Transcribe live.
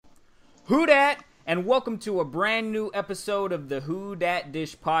Who Dat, and welcome to a brand new episode of the Who Dat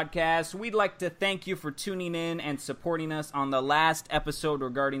Dish podcast. We'd like to thank you for tuning in and supporting us on the last episode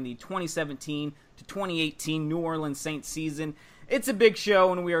regarding the 2017 to 2018 New Orleans Saints season. It's a big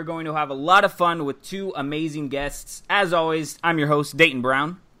show, and we are going to have a lot of fun with two amazing guests. As always, I'm your host, Dayton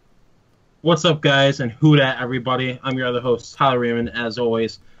Brown. What's up, guys, and who dat, everybody? I'm your other host, Tyler Raymond, as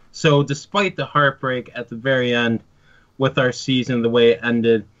always. So, despite the heartbreak at the very end with our season, the way it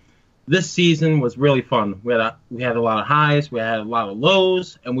ended, this season was really fun. We had a lot of highs, we had a lot of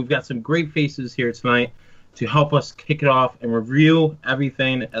lows, and we've got some great faces here tonight to help us kick it off and review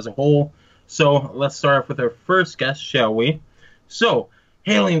everything as a whole. So, let's start off with our first guest, shall we? So,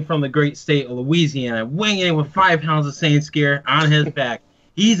 hailing from the great state of Louisiana, weighing in with 5 pounds of Saints gear on his back.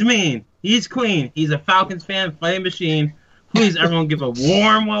 He's mean. He's clean. He's a Falcons fan, fighting machine. Please, everyone, give a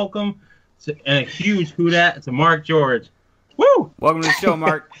warm welcome and a huge who dat to Mark George. Woo! Welcome to the show,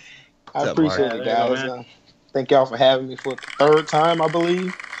 Mark. I appreciate it, guys. Thank y'all for having me for the third time, I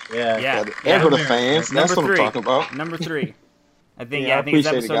believe. Yeah. For the fans. That's what I'm talking about. Number 3. I think I think it's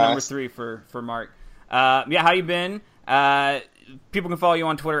appreciate episode it, number 3 for Mark. How you been? People can follow you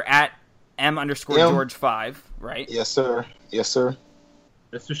on Twitter at M_George5, right? Yes, sir. It's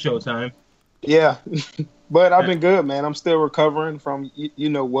the showtime. Yeah. But I've been good, man. I'm still recovering from you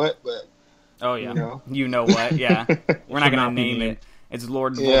know what, but oh yeah. You know what, yeah. We're not gonna name it. It's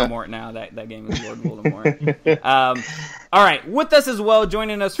Lord Voldemort now. That game is Lord Voldemort. All right, with us as well,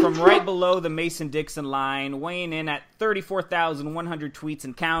 joining us from right below the Mason-Dixon line, weighing in at 34,100 tweets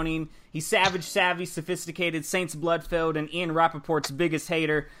and counting. He's savage, savvy, sophisticated, Saints blood-filled, and Ian Rappaport's biggest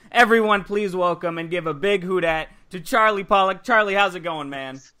hater. Everyone, please welcome and give a big hoot at to Charlie Pollock. Charlie, how's it going,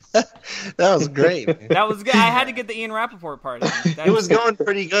 man? That was great. Man. That was good. I had to get the Ian Rappaport part in. It was going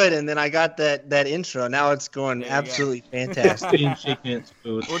pretty good, and then I got that intro. Now it's going absolutely fantastic.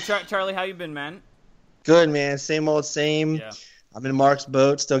 Well, Charlie, how you been, man? Good, man. Same old same. Yeah. I'm in Mark's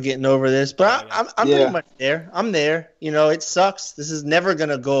boat, still getting over this, but I'm pretty much there. I'm there. You know, it sucks. This is never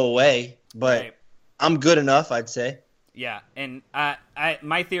gonna go away, but I'm good enough, I'd say. Yeah, and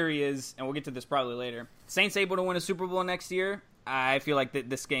my theory is, and we'll get to this probably later, Saints able to win a Super Bowl next year. I feel like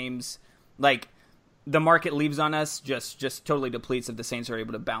this game's, like, the market leaves on us just totally depletes if the Saints are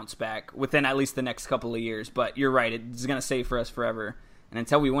able to bounce back within at least the next couple of years. But you're right, it's going to stay for us forever. And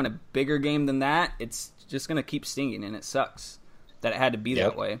until we win a bigger game than that, it's just going to keep stinging, and it sucks that it had to be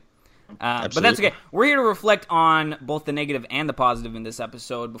that way. But that's okay. We're here to reflect on both the negative and the positive in this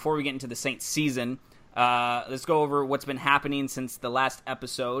episode. Before we get into the Saints season, let's go over what's been happening since the last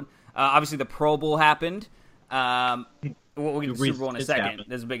episode. Obviously, the Pro Bowl happened. We'll get to the Super Bowl in a second.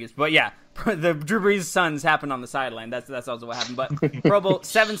 That's the biggest. But yeah, the Drew Brees' sons happened on the sideline. That's also what happened. But Pro Bowl,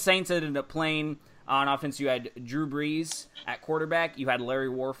 7 Saints ended up playing on offense. You had Drew Brees at quarterback. You had Larry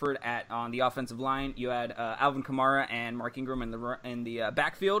Warford on the offensive line. You had Alvin Kamara and Mark Ingram in the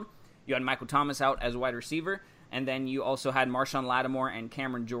backfield. You had Michael Thomas out as a wide receiver. And then you also had Marshawn Lattimore and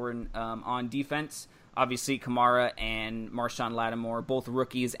Cameron Jordan on defense. Obviously, Kamara and Marshawn Lattimore, both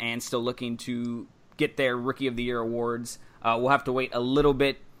rookies and still looking to get their Rookie of the Year awards. We'll have to wait a little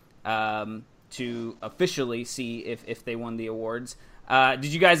bit to officially see if they won the awards. Did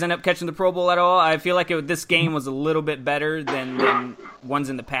you guys end up catching the Pro Bowl at all? I feel like this game was a little bit better than ones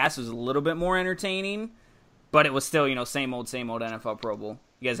in the past. It was a little bit more entertaining, but it was still, same old NFL Pro Bowl.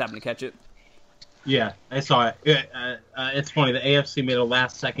 You guys happen to catch it? Yeah, I saw it. It's funny. The AFC made a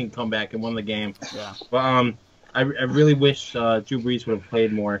last-second comeback and won the game. Yeah. But I really wish Drew Brees would have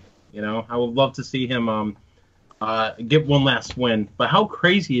played more. I would love to see him get one last win. But how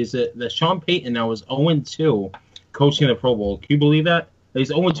crazy is it that Sean Payton now is 0-2 coaching the Pro Bowl? Can you believe that?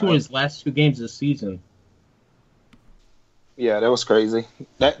 He's 0-2 in his last 2 games this season. Yeah, that was crazy.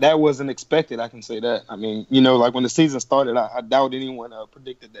 That wasn't expected, I can say that. I mean, like when the season started, I doubt anyone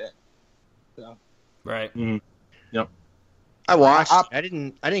predicted that. So. Right. Mm-hmm. Yep. I watched. I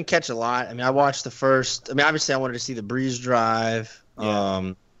didn't catch a lot. I mean, I watched the first. I mean, obviously, I wanted to see the Breeze drive.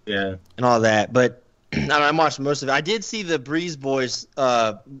 Yeah. And all that. But I watched most of it. I did see the Breeze boys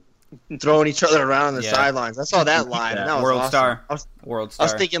throwing each other around on the sidelines. I saw that live. And that was World awesome. Star. I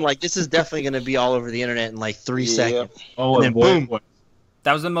was thinking, like, this is definitely going to be all over the internet in, like, 3 seconds. Oh, and then boom.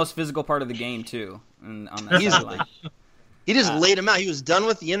 That was the most physical part of the game, too, on that sideline. He just laid him out. He was done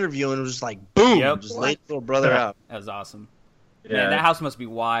with the interview and was just like, boom, just laid his little brother out. That was awesome. Yeah. Man, that house must be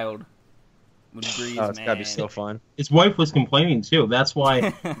wild. With Breeze, it's got to be so fun. His wife was complaining, too. That's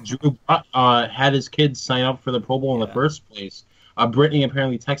why Drew had his kids sign up for the Pro Bowl in the first place. Brittany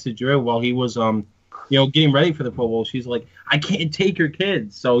apparently texted Drew while he was getting ready for the Pro Bowl. She's like, I can't take your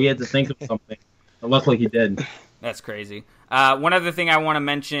kids. So he had to think of something. And luckily he did. That's crazy. One other thing I want to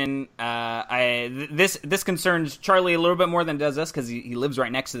mention, this concerns Charlie a little bit more than it does us because he lives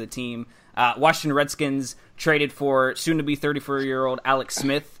right next to the team. Washington Redskins traded for soon-to-be 34-year-old Alex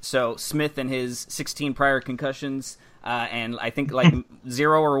Smith. So Smith and his 16 prior concussions and I think like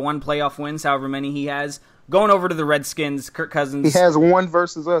 0 or 1 playoff wins, however many he has, going over to the Redskins. Kirk Cousins. He has 1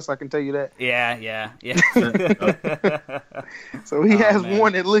 versus us, I can tell you that. Yeah. So he has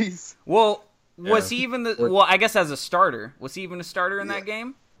 1 at least. Well, was he even I guess as a starter. Was he even a starter in that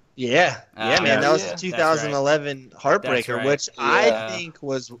game? Yeah, man. That was the 2011 heartbreaker, right. which I think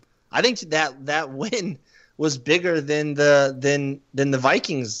that win was bigger than the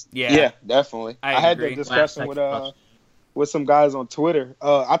Vikings. Yeah, definitely. I had that discussion with some guys on Twitter.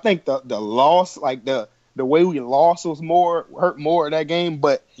 I think the loss, like the way we lost, was hurt more in that game,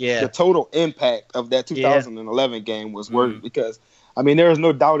 but the total impact of that 2011 game was worse because. I mean, there is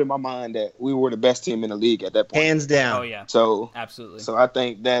no doubt in my mind that we were the best team in the league at that point. Hands down. Oh, yeah. So absolutely. So I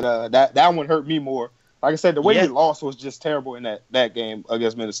think that that one hurt me more. Like I said, the way we lost was just terrible in that game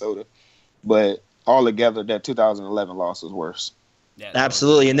against Minnesota. But altogether, that 2011 loss was worse. Yeah,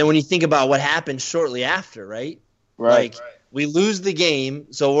 absolutely. And then when you think about what happened shortly after, right? Like, we lose the game,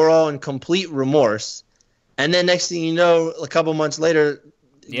 so we're all in complete remorse. And then next thing you know, a couple months later,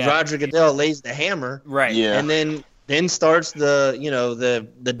 Roger Goodell lays the hammer. Right. Yeah. And then starts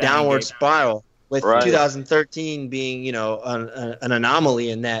the downward spiral with 2013 being an anomaly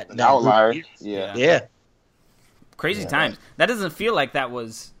in that outlier. Yeah. Crazy times. That doesn't feel like that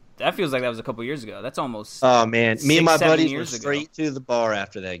was. That feels like that was a couple years ago. That's almost. Oh man, me and my buddies were ago. straight to the bar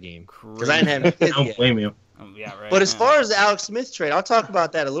after that game because I didn't have kids yet. I don't blame you. Yeah, right. But as far as the Alex Smith trade, I'll talk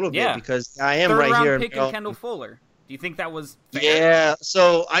about that a little bit because I am right here. Third-round pick and Kendall Fuller. Do you think that was fair? Yeah,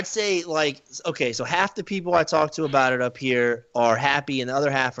 so I'd say so half the people I talk to about it up here are happy and the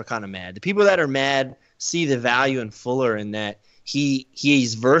other half are kind of mad. The people that are mad see the value in Fuller in that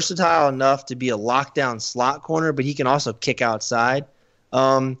he's versatile enough to be a lockdown slot corner, but he can also kick outside.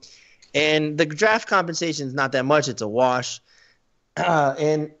 And the draft compensation is not that much; it's a wash.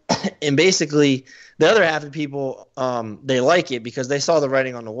 And basically, the other half of the people they like it because they saw the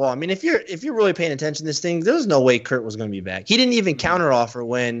writing on the wall. I mean, if you're really paying attention to this thing, there was no way Kurt was going to be back. He didn't even counteroffer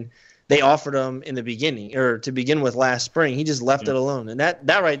when they offered him in the beginning or to begin with last spring. He just left it alone, and that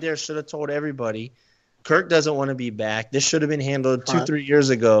right there should have told everybody Kirk doesn't want to be back. This should have been handled 2-3 years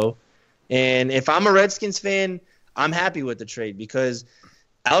ago. And if I'm a Redskins fan, I'm happy with the trade because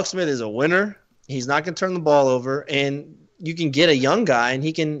Alex Smith is a winner. He's not going to turn the ball over, and you can get a young guy, and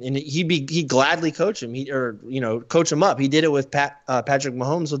he'd gladly coach him, coach him up. He did it with Patrick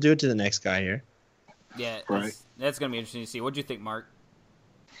Mahomes. He'll do it to the next guy here. Yeah, that's going to be interesting to see. What do you think, Mark?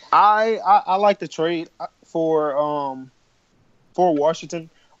 I like the trade for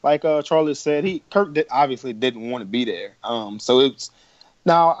Washington. Like Charlie said, Kirk obviously didn't want to be there. So it's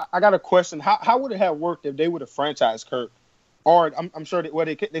now I got a question. How would it have worked if they would have franchised Kirk, or I'm sure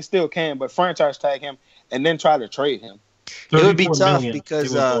they still can, but franchise tag him and then try to trade him? It would be tough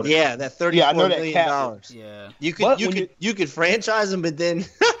because that $34 million. Yeah, you could franchise him, but then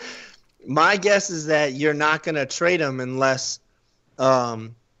my guess is that you're not going to trade him unless.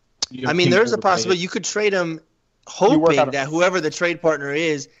 There's a possibility you could trade him, hoping that whoever the trade partner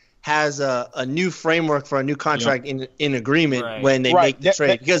is has a new framework for a new contract in agreement when they make the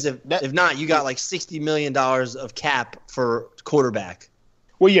trade. Because if not, you got like $60 million of cap for quarterback.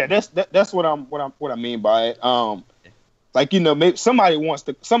 Well, yeah, that's what I mean by it. Maybe somebody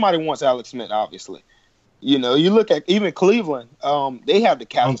wants Alex Smith, obviously. You look at even Cleveland, they have the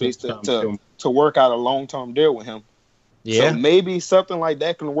cap space to work out a long-term deal with him. Yeah. So maybe something like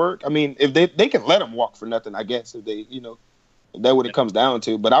that can work. I mean, if they can let him walk for nothing, I guess, if that's what it comes down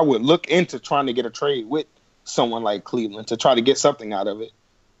to. But I would look into trying to get a trade with someone like Cleveland to try to get something out of it.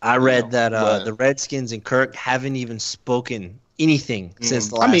 I read that the Redskins and Kirk haven't even spoken anything since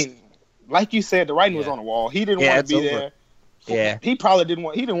the last. I mean, like you said, the writing was on the wall. He didn't want to be there. Yeah, he probably didn't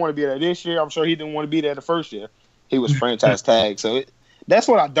want. He didn't want to be there this year. I'm sure he didn't want to be there the first year. He was franchise tag. So that's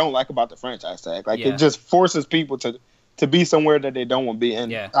what I don't like about the franchise tag. It just forces people to be somewhere that they don't want to be.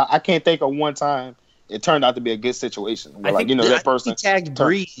 And I can't think of one time it turned out to be a good situation. Where, that person. We tagged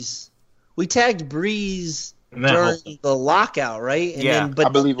Breeze. We tagged Breeze during the lockout, right? And then, I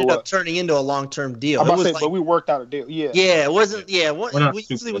believe it ended up turning into a long-term deal. But we worked out a deal. Yeah. Yeah, it wasn't. Yeah,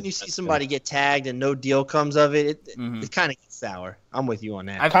 usually when you see somebody get tagged and no deal comes of it, it kind of gets sour. I'm with you on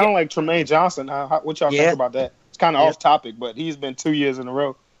that. Kind of like Tremaine Johnson. What y'all think about that? It's kind of off topic, but he's been 2 years in a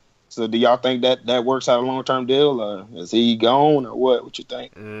row. So do y'all think that works out a long-term deal, or is he gone, or what? What you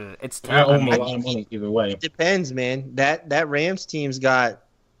think? It's tough. I owe him a lot of money either way. It depends, man. That Rams team's got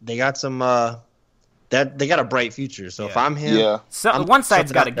some that they got a bright future. So if I'm him, so one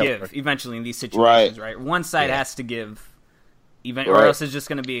side's got to give eventually in these situations, right? One side has to give, or else it's just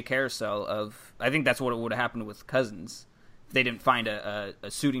going to be a carousel of. I think that's what would have happened with Cousins. If they didn't find a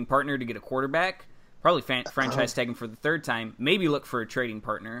suiting partner to get a quarterback, probably franchise tag him for the third time. Maybe look for a trading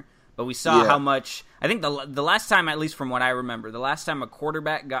partner. But we saw how much. I think the last time, at least from what I remember, the last time a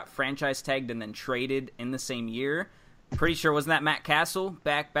quarterback got franchise tagged and then traded in the same year, pretty sure wasn't that Matt Castle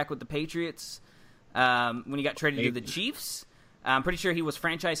back with the Patriots when he got traded to the Chiefs. I'm pretty sure he was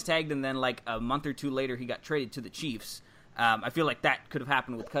franchise tagged and then like a month or two later he got traded to the Chiefs. I feel like that could have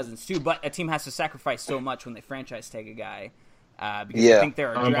happened with Cousins too. But a team has to sacrifice so much when they franchise tag a guy because I think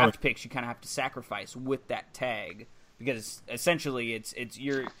there are draft picks you kind of have to sacrifice with that tag. Because essentially, it's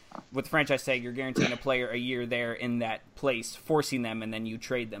you're with the franchise tag, you're guaranteeing a player a year there in that place, forcing them, and then you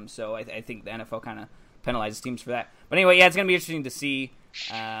trade them. So I think the NFL kind of penalizes teams for that. But anyway, it's going to be interesting to see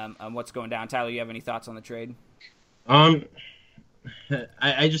what's going down. Tyler, you have any thoughts on the trade? I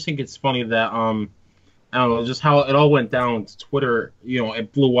just think it's funny that I don't know, just how it all went down. Twitter,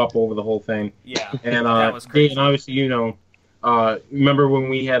 it blew up over the whole thing. Yeah, and that was crazy. And obviously, remember when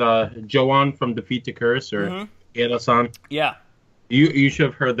we had Joe on from Defeat the Curse or. Get us on. Yeah, you should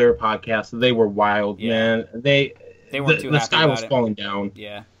have heard their podcast. They were wild, man. They weren't too happy. The sky was falling down.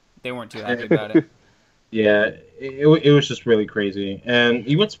 Yeah, they weren't too happy about it. Yeah, it was just really crazy. And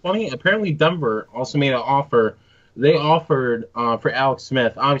what's funny? Apparently, Denver also made an offer. They offered for Alex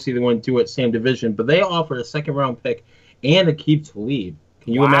Smith. Obviously, they wouldn't do it same division, but they offered a second-round pick and Aqib Talib.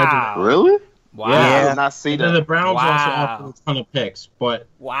 Can you imagine that? Really? Wow. Yeah, I did not see that. And the Browns also offered a ton of picks, but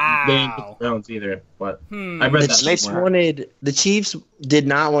they didn't get the Browns either. But I read that. The Chiefs did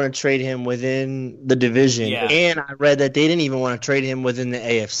not want to trade him within the division, and I read that they didn't even want to trade him within the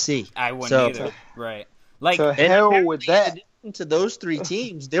AFC. I wouldn't either. Right. Like to hell with that. To those three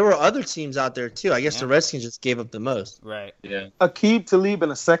teams, there were other teams out there too. I guess the Redskins just gave up the most. Right. Yeah. Aqib Talib in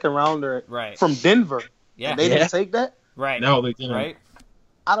a second rounder from Denver. Yeah. And they didn't take that? Right. No, they didn't. Right.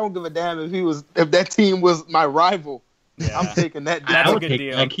 I don't give a damn if that team was my rival. Yeah. I'm taking that. That's a good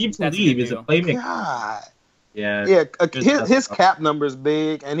deal. Aqib Talib is a playmaker. God. Yeah. Yeah. His cap number is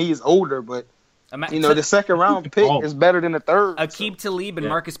big, and he's older, but the second round pick is better than the third. Aqib Talib and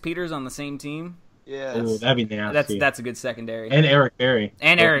Marcus Peters on the same team. Yeah. Oh, that'd be nasty. That's a good secondary. And Eric Berry.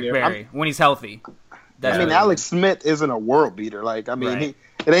 When he's healthy. Alex Smith isn't a world beater. Like, it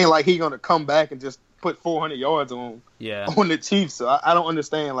ain't like he's gonna come back and just put 400 yards on the Chiefs. So I don't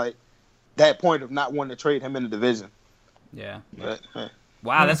understand that point of not wanting to trade him in the division. Yeah. But,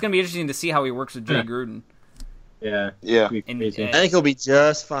 wow, that's gonna be interesting to see how he works with Jay Gruden. Yeah. Yeah. I think he'll be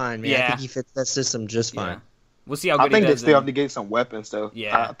just fine, man. Yeah. I think he fits that system just fine. Yeah. We'll see how good I think he does they still have to get some weapons, though.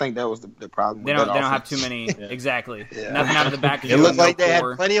 Yeah. I think that was the problem. They don't have too many. Exactly. Yeah. Nothing out of the back. It looked like they had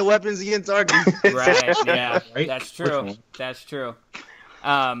plenty of weapons against our defense. Right. Yeah. That's true. That's true.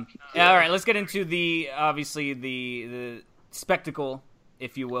 All right. Let's get into the spectacle,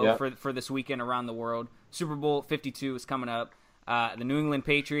 if you will, for this weekend around the world. Super Bowl 52 is coming up. The New England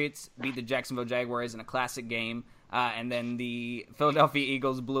Patriots beat the Jacksonville Jaguars in a classic game. And then the Philadelphia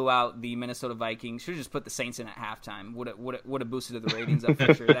Eagles blew out the Minnesota Vikings. Should have just put the Saints in at halftime. Would have boosted the ratings up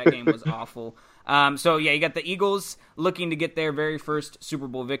for sure. That game was awful. You got the Eagles looking to get their very first Super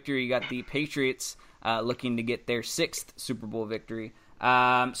Bowl victory. You got the Patriots looking to get their sixth Super Bowl victory.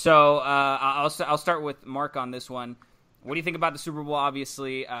 I'll start with Mark on this one. What do you think about the Super Bowl?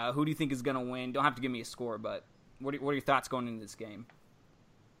 Obviously, who do you think is going to win? Don't have to give me a score, but what are your thoughts going into this game?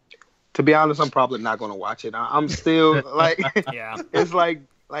 To be honest, I'm probably not going to watch it. I'm still it's like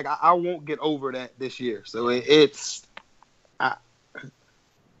I won't get over that this year. So I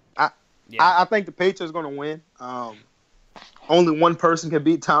think the Patriots are going to win. Only one person can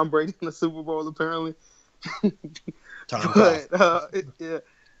beat Tom Brady in the Super Bowl, apparently.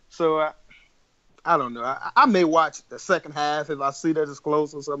 So I don't know. I may watch the second half if I see that it's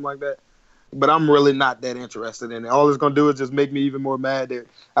close or something like that. But I'm really not that interested in it. All it's going to do is just make me even more mad that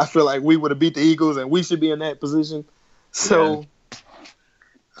I feel like we would have beat the Eagles and we should be in that position. So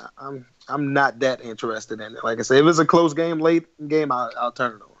I'm not that interested in it. Like I said, if it's a close game, late game, I'll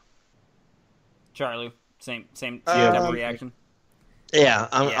turn it over. Charlie, same type of reaction. Yeah,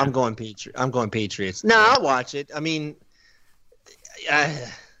 I'm going Patriots. No, I'll watch it. I mean,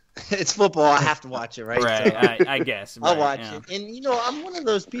 it's football. I have to watch it, right? Right. So, I guess. I'll watch it. And, I'm one of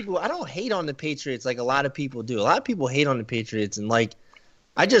those people. I don't hate on the Patriots like a lot of people do. A lot of people hate on the Patriots, and,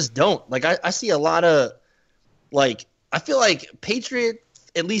 I just don't. I see a lot of, I feel like Patriot,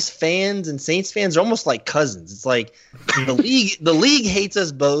 at least fans and Saints fans, are almost like cousins. It's like the league hates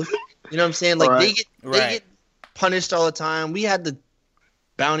us both. You know what I'm saying? They get punished all the time. We had the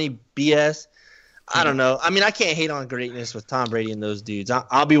bounty BS. I don't know. I mean, I can't hate on greatness with Tom Brady and those dudes.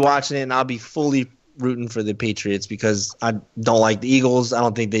 I'll be watching it, and I'll be fully rooting for the Patriots because I don't like the Eagles. I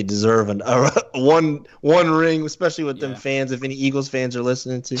don't think they deserve one ring, especially with them fans. If any Eagles fans are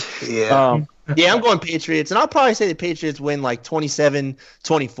listening to, I'm going Patriots, and I'll probably say the Patriots win like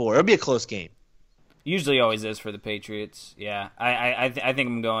 27-24. It'll be a close game. Usually, always is for the Patriots. Yeah, I think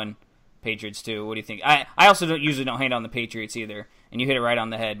I'm going Patriots too. What do you think? I also don't hate on the Patriots either. And you hit it right on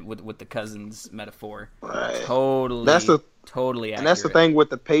the head with the Cousins metaphor. Right. Totally accurate. And that's the thing with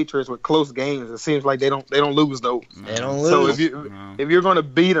the Patriots with close games. It seems like they don't lose those. They don't lose. So if you're going to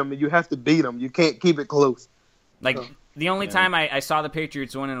beat them, you have to beat them. You can't keep it close. Like the only time I saw the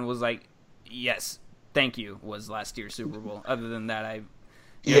Patriots win and was like, yes, thank you, was last year's Super Bowl. Other than that,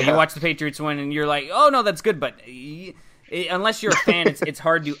 you watch the Patriots win and you're like, oh no, that's good, but unless you're a fan, it's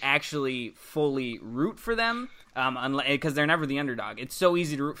hard to actually fully root for them. Because they're never the underdog. It's so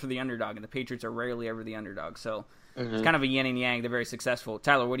easy to root for the underdog, and the Patriots are rarely ever the underdog. So it's kind of a yin and yang. They're very successful.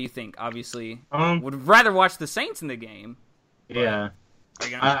 Tyler, what do you think? Obviously, would rather watch the Saints in the game. Yeah,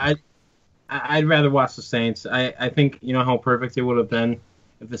 I'd rather watch the Saints. I think how perfect it would have been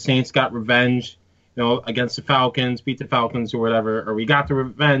if the Saints got revenge, against the Falcons, beat the Falcons or whatever, or we got the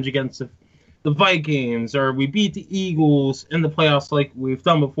revenge against the Vikings, or we beat the Eagles in the playoffs like we've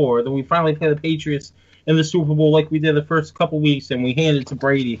done before. Then we finally play the Patriots in the Super Bowl like we did the first couple weeks, and we handed it to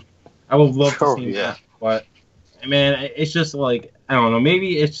Brady. I would love to see that. But, man, it's just like, I don't know.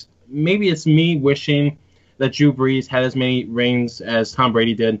 Maybe it's me wishing that Drew Brees had as many rings as Tom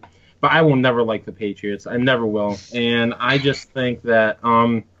Brady did. But I will never like the Patriots. I never will. And I just think that,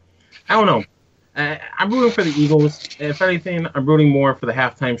 I don't know. I'm rooting for the Eagles. If anything, I'm rooting more for the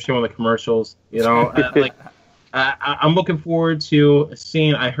halftime show and the commercials. I'm looking forward to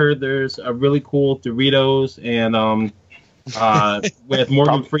seeing. I heard there's a really cool Doritos and with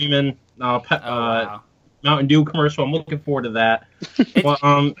Morgan Freeman Mountain Dew commercial. I'm looking forward to that.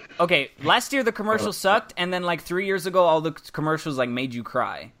 Okay, last year the commercial sucked, and then like 3 years ago, all the commercials like made you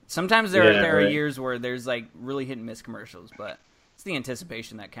cry. Sometimes there are years where there's like really hit and miss commercials, but it's the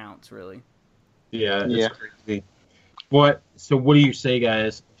anticipation that counts, really. Yeah, it's crazy. So what do you say,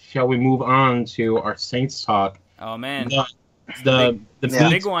 guys? Shall we move on to our Saints talk? Oh man, the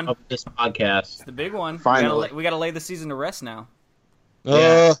big one of this podcast. It's the big one. Finally, we got to lay the season to rest now.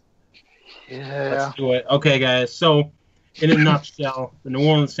 Yeah. Let's do it. Okay, guys. So, in a nutshell, the New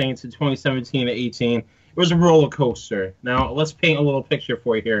Orleans Saints in 2017-18, it was a roller coaster. Now, let's paint a little picture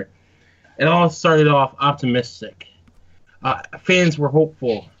for you here. It all started off optimistic. Fans were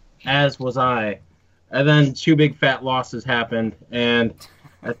hopeful, as was I. And then 2 big fat losses happened, and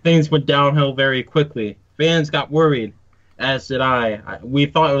things went downhill very quickly. Fans got worried, as did I. We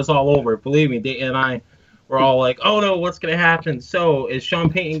thought it was all over. Believe me, Dayton and I were all like, oh no, what's going to happen? So, is Sean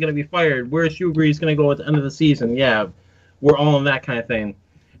Payton going to be fired? Where's Drew Brees going to go at the end of the season? Yeah, we're all in that kind of thing.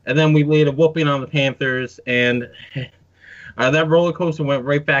 And then we laid a whooping on the Panthers, and that roller coaster went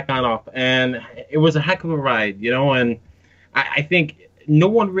right back on up. And it was a heck of a ride, and I think no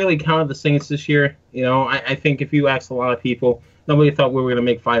one really counted the Saints this year. I think if you asked a lot of people, nobody thought we were going to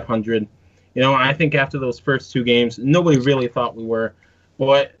make 500. I think after those first 2 games, nobody really thought we were.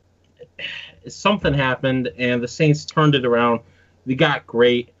 But something happened, and the Saints turned it around. They got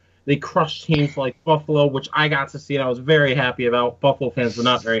great. They crushed teams like Buffalo, which I got to see, and I was very happy about. Buffalo fans were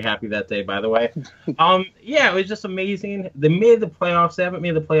not very happy that day, by the way. It was just amazing. They made the playoffs. They haven't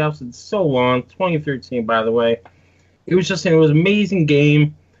made the playoffs in so long. 2013, by the way. It was an amazing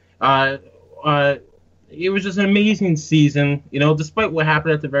game. It was just an amazing season, despite what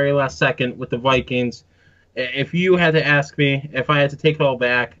happened at the very last second with the Vikings. If you had to ask me if I had to take it all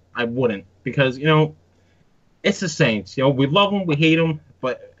back, I wouldn't, because, it's the Saints. We love them, we hate them,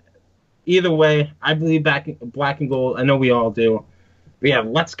 but either way, I believe back in black and gold. I know we all do. But yeah,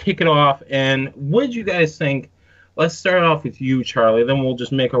 let's kick it off. And what did you guys think? Let's start off with you, Charlie, then we'll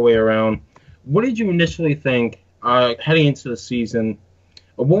just make our way around. What did you initially think heading into the season?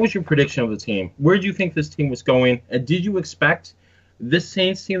 What was your prediction of the team? Where did you think this team was going? And did you expect this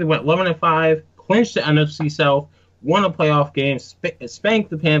Saints team that went 11-5, clinched the NFC South, won a playoff game, spanked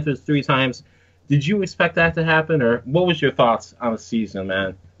the Panthers 3 times? Did you expect that to happen, or what was your thoughts on the season,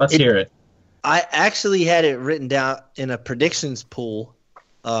 man? Let's hear it. I actually had it written down in a predictions pool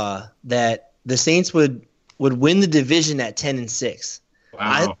that the Saints would win the division at 10-6. Wow.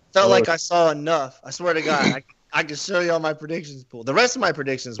 I felt like I saw enough. I swear to God, I can show you all my predictions pool. The rest of my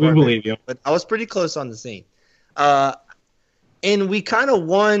predictions we believe you, but I was pretty close on the Saints. And we kind of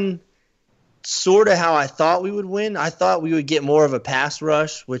won sort of how I thought we would win. I thought we would get more of a pass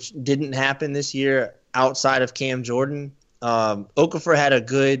rush, which didn't happen this year outside of Cam Jordan. Okafor had a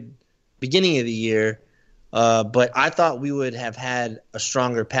good beginning of the year. But I thought we would have had a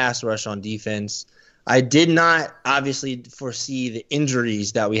stronger pass rush on defense. I did not obviously foresee the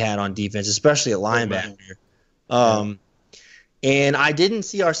injuries that we had on defense, especially at linebacker. And I didn't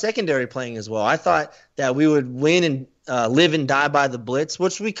see our secondary playing as well. I thought that we would win and live and die by the blitz,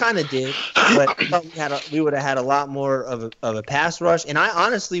 which we kind of did. But I thought we would have had a lot more of a pass rush. And I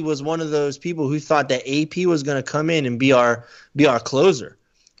honestly was one of those people who thought that AP was going to come in and be our closer.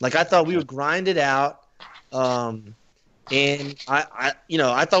 Like, I thought we would grind it out. And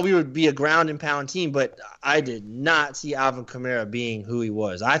I thought we would be a ground and pound team, but I did not see Alvin Kamara being who he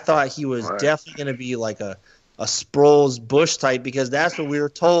was. I thought he was definitely going to be like a Sproles Bush type, because that's what we were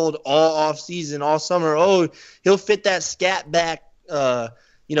told all off season, all summer. Oh, he'll fit that scat back,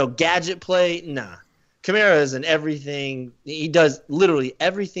 gadget play. Nah, Kamara is in everything. He does literally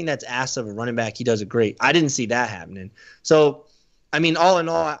everything that's asked of a running back. He does it great. I didn't see that happening. So, I mean, all in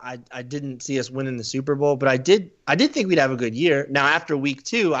all, I didn't see us winning the Super Bowl, but I did think we'd have a good year. Now, after week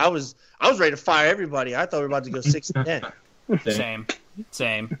 2, I was ready to fire everybody. I thought we were about to go 6-10.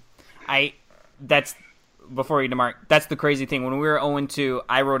 Same. Before you, DeMarc, that's the crazy thing. When we were 0-2,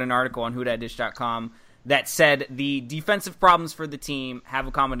 I wrote an article on WhoDatDish.com that said the defensive problems for the team have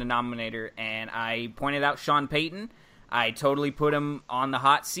a common denominator, and I pointed out Sean Payton. I totally put him on the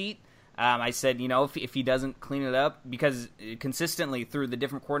hot seat. I said, if he doesn't clean it up, because consistently through the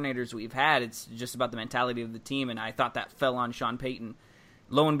different coordinators we've had, it's just about the mentality of the team, and I thought that fell on Sean Payton.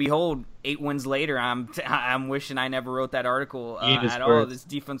 Lo and behold, 8 wins later, I'm wishing I never wrote that article at all. This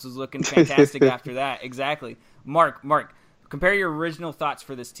defense was looking fantastic after that. Exactly. Mark, compare your original thoughts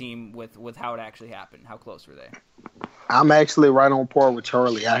for this team with how it actually happened. How close were they? I'm actually right on par with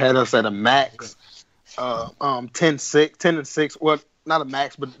Charlie. I had us at a max, 10-6. Well, not a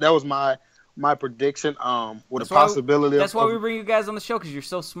max, but that was my prediction. With a possibility. That's why we bring you guys on the show, because you're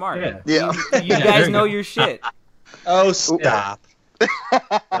so smart. Yeah. You guys know your shit. Oh, stop.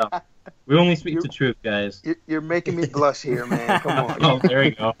 No, we only speak the truth, guys. You're making me blush here, man. Come on. Oh, there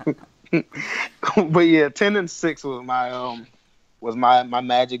you go. But yeah, 10-6 was my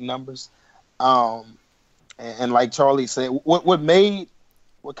magic numbers. And like Charlie said, what made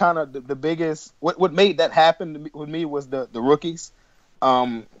that happen with me was the rookies.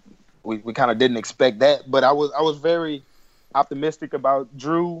 We kind of didn't expect that, but I was very optimistic about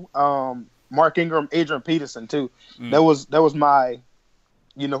Drew, Mark Ingram, Adrian Peterson too. That was my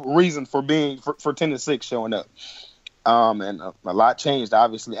reason for being for 10-6 showing up. And a lot changed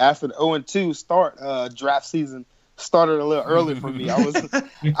obviously after the 0-2 start. Draft season started a little early for me. I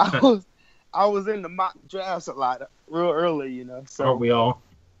was in the mock drafts a lot real early, So aren't we all?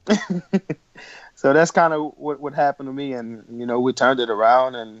 So that's kind of what happened to me, and we turned it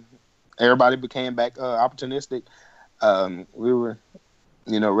around, and everybody became back opportunistic. We were,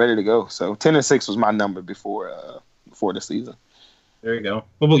 ready to go. So 10-6 was my number before the season. There you go.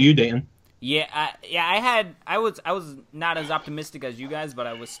 What about you, Dayton? I was not as optimistic as you guys, but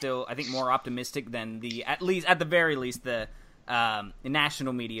I was still, I think, more optimistic than at the very least the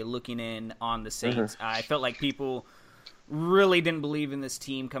national media looking in on the Saints. I felt like people really didn't believe in this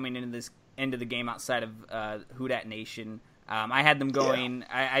team coming into the game outside of Who Dat Nation. I had them going.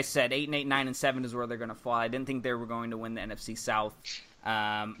 Yeah. I said 8-8, 9-7 is where they're going to fall. I didn't think they were going to win the NFC South.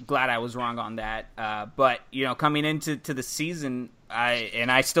 Glad I was wrong on that. But coming into the season,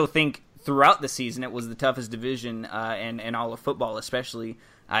 I still think throughout the season it was the toughest division in all of football, especially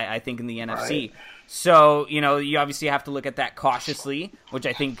I think in the NFC. So you obviously have to look at that cautiously, which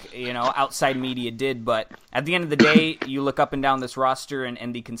I think outside media did. But at the end of the day, you look up and down this roster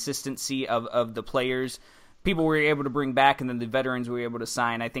and the consistency of the players. People were able to bring back, and then the veterans were able to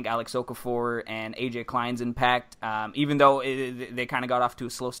sign. I think Alex Okafor and AJ Klein's impact, even though they kind of got off to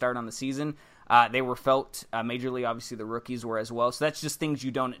a slow start on the season, they were felt majorly. Obviously, the rookies were as well. So that's just things you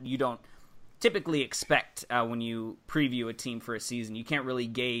don't typically expect when you preview a team for a season. You can't really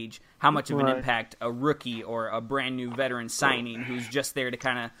gauge how much of an impact a rookie or a brand new veteran signing who's just there to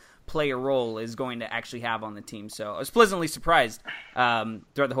kind of play a role is going to actually have on the team. So I was pleasantly surprised throughout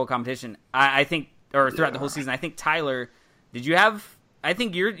the whole competition. I think. Or throughout the whole season, I think Tyler, did you have? I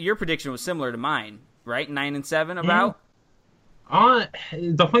think your prediction was similar to mine, right? 9-7 about.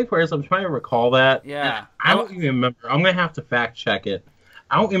 The funny part is I'm trying to recall that. Yeah, I don't even remember. I'm gonna have to fact check it.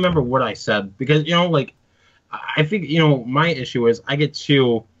 I don't remember what I said because I think my issue is I get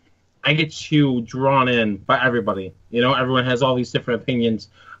too drawn in by everybody. Everyone has all these different opinions.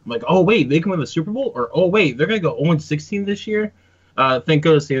 I'm like, oh wait, they can win the Super Bowl, or oh wait, they're gonna go 0-16 this year. Thank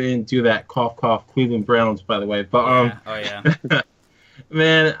goodness they didn't do that. Cough, cough. Cleveland Browns, by the way. But oh yeah.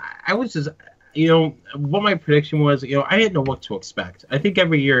 Man, I what my prediction was, I didn't know what to expect. I think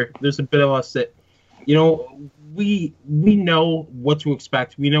every year there's a bit of us that, we know what to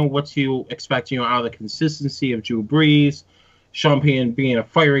expect. We know what to expect, out of the consistency of Drew Brees, Sean Payton being a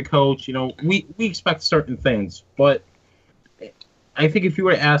fiery coach. We expect certain things. But I think if you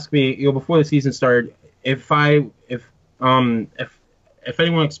were to ask me, before the season started, if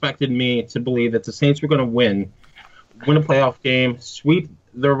anyone expected me to believe that the Saints were going to win a playoff game, sweep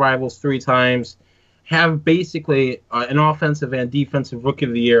their rivals 3 times, have basically an offensive and defensive rookie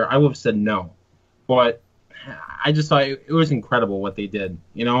of the year, I would have said no. But I just thought it was incredible what they did,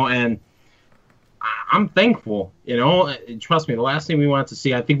 and I'm thankful, Trust me, the last thing we wanted to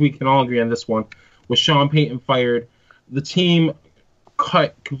see, I think we can all agree on this one, was Sean Payton fired, the team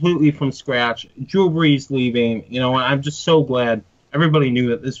cut completely from scratch, Drew Brees leaving, I'm just so glad everybody knew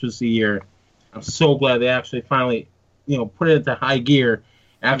that this was the year. I'm so glad they actually finally, put it into high gear,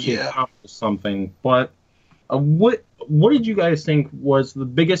 actually accomplished something. But what did you guys think was the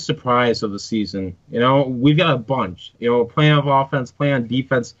biggest surprise of the season? We've got a bunch. Playing on offense, playing on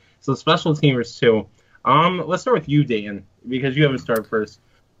defense, so special teamers too. Let's start with you, Dayton, because you haven't started first.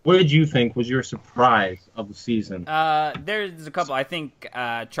 What did you think was your surprise of the season? There's a couple. I think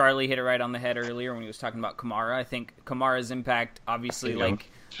Charlie hit it right on the head earlier when he was talking about Kamara. I think Kamara's impact, obviously,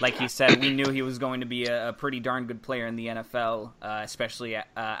 like he said, we knew he was going to be a pretty darn good player in the NFL, especially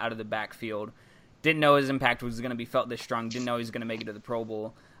out of the backfield. Didn't know his impact was going to be felt this strong. Didn't know he was going to make it to the Pro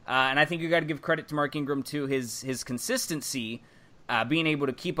Bowl. And I think you got to give credit to Mark Ingram, too. His consistency, being able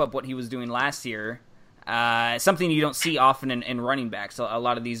to keep up what he was doing last year, something you don't see often in running backs. A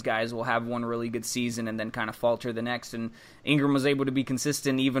lot of these guys will have one really good season and then kind of falter the next. And Ingram was able to be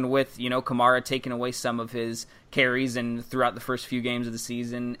consistent even with, Kamara taking away some of his carries and throughout the first few games of the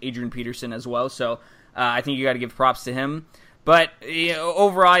season, Adrian Peterson as well. So I think you got to give props to him. But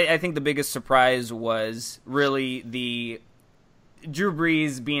overall, I think the biggest surprise was really the Drew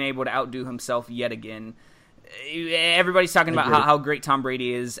Brees being able to outdo himself yet again. Everybody's talking about how great Tom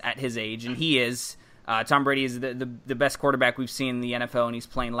Brady is at his age, and he is. Tom Brady is the best quarterback we've seen in the NFL, and he's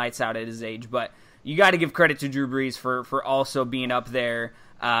playing lights out at his age. But you got to give credit to Drew Brees for also being up there,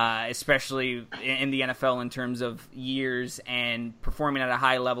 especially in the NFL in terms of years and performing at a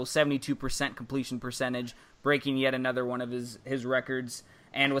high level, 72% completion percentage, breaking yet another one of his records.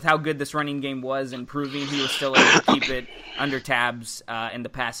 And with how good this running game was and proving he was still able to keep it under tabs in the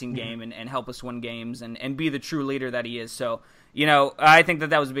passing game and help us win games and be the true leader that he is. So, I think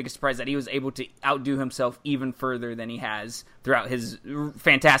that was the biggest surprise, that he was able to outdo himself even further than he has throughout his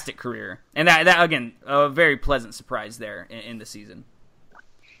fantastic career. And that again, a very pleasant surprise there in the season.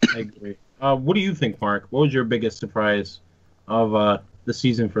 I agree. What do you think, Mark? What was your biggest surprise of the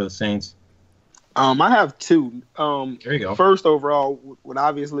season for the Saints? I have 2. There you go. First, overall, would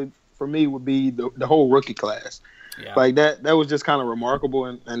obviously for me would be the whole rookie class. Yeah. Like that was just kind of remarkable,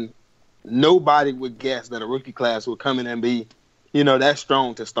 and nobody would guess that a rookie class would come in and be, that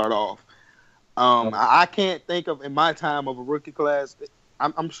strong to start off. I can't think of in my time of a rookie class.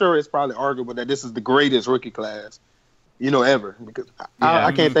 I'm sure it's probably arguable that this is the greatest rookie class, ever, because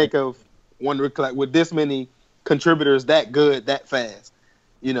I can't think of one rookie class with this many contributors that good that fast.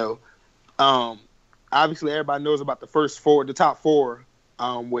 Obviously, everybody knows about the top 4,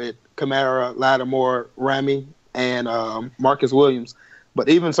 with Kamara, Lattimore, Rami, and Marcus Williams. But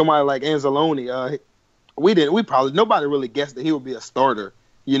even somebody like Anzalone, nobody really guessed that he would be a starter,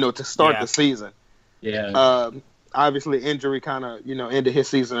 to start the season. Yeah. Obviously, injury kind of, ended his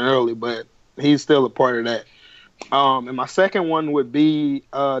season early, but he's still a part of that. And my second one would be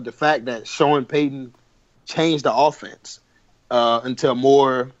the fact that Sean Payton changed the offense into a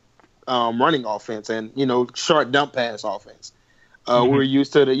more running offense and, short dump pass offense. We're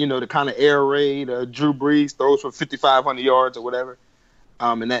used to the kind of air raid, Drew Brees throws for 5,500 yards or whatever.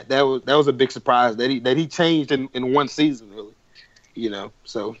 And that was a big surprise that he changed in one season, really.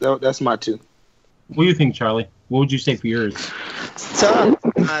 So that's my 2. What do you think, Charlie? What would you say for yours? So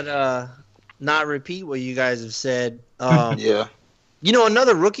not repeat what you guys have said. Yeah.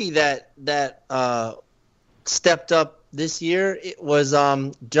 Another rookie that stepped up this year, it was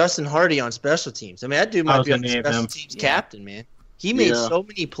Justin Hardy on special teams. I mean, that dude might be on the special teams captain, man. He made so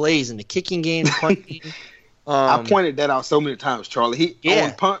many plays in the kicking game, punting. I pointed that out so many times, Charlie.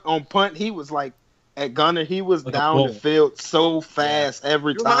 On punt, he was like at gunner. He was like down the field so fast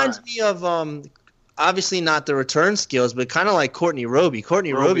every time. Reminds me of obviously not the return skills, but kind of like Courtney Roby.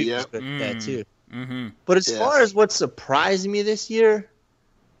 Courtney Roby was good at that too. Mm-hmm. But as far as what surprised me this year,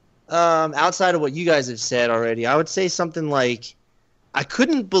 outside of what you guys have said already, I would say something like I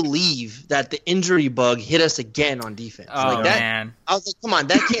couldn't believe that the injury bug hit us again on defense. Oh, man. I was like, come on,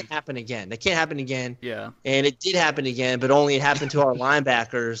 that can't happen again. That can't happen again. Yeah. And it did happen again, but only it happened to our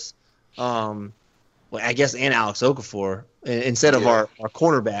linebackers, well, I guess, and Alex Okafor instead of our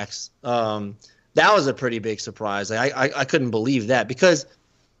cornerbacks. That was a pretty big surprise. I couldn't believe that because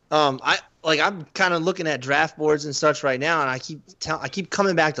I'm kind of looking at draft boards and such right now, and I keep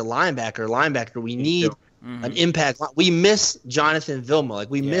coming back to linebacker. We need an impact. We miss Jonathan Vilma.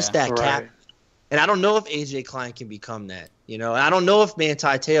 Like, we miss that cap. And I don't know if AJ Klein can become that. You know, and I don't know if Manti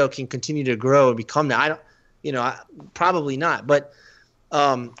Te'o can continue to grow and become that. Probably not. But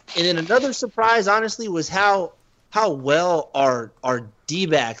and then another surprise, honestly, was how well our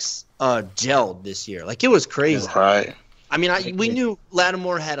D-backs gelled this year. Like, it was crazy. Right. I mean, we knew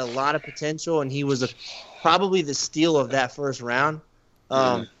Lattimore had a lot of potential, and he was probably the steal of that first round.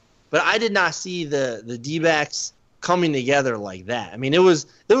 But I did not see the D-backs coming together like that. I mean, there was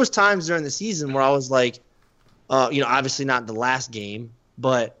times during the season where I was like, obviously not the last game,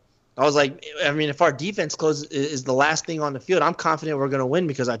 but I was like, I mean, if our defense is the last thing on the field, I'm confident we're going to win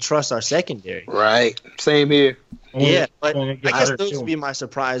because I trust our secondary. Right. Same here. Yeah, but I guess those would be my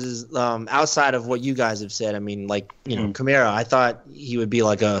surprises outside of what you guys have said. I mean, like, Kamara, I thought he would be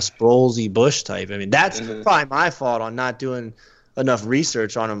like a Sproulsy Bush type. I mean, that's probably my fault on not doing enough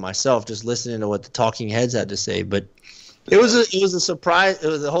research on him myself, just listening to what the talking heads had to say. But it was a surprise.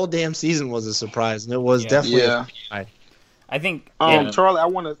 The whole damn season was a surprise, and it was definitely a surprise. I think Charlie, I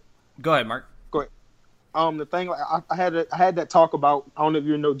want to go ahead, Mark. Go ahead. The thing, I had that talk about, I don't know if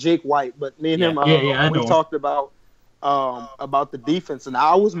you know Jake White, but me and him we talked about the defense, and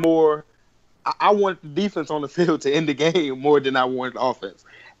I was more, I wanted the defense on the field to end the game more than I wanted the offense,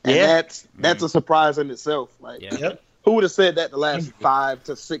 and that's a surprise in itself. Like, who would have said that the last 5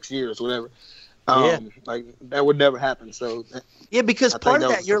 to 6 years, whatever? Like, that would never happen. So because part of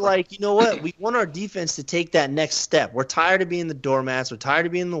that, you're like, you know what? We want our defense to take that next step. We're tired of being the doormats. We're tired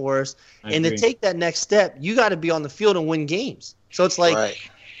of being the worst. And to take that next step, you got to be on the field and win games. So it's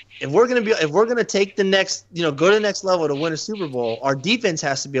like, if we're gonna take the next, go to the next level to win a Super Bowl, our defense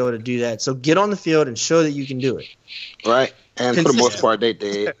has to be able to do that. So get on the field and show that you can do it. Right. And for the most part, they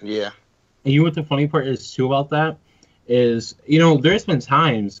did. Yeah. And you know what the funny part is too about that? Is, there's been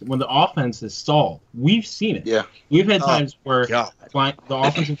times when the offense is stalled. We've seen it. Yeah. We've had times where the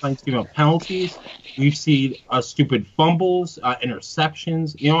offensive line's giving up penalties. We've seen stupid fumbles,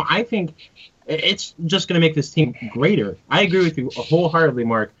 interceptions. I think it's just going to make this team greater. I agree with you wholeheartedly,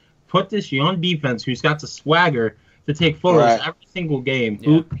 Mark. Put this young defense who's got the swagger to take photos every single game.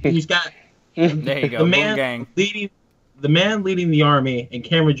 Yeah. Who's got there you go. The man leading the Army, and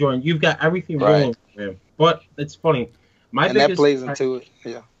Cameron Jordan. You've got everything rolling for him. But it's funny. That plays into it.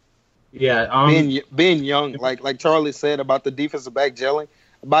 Yeah. Yeah. Being young, like Charlie said about the defensive back gelling,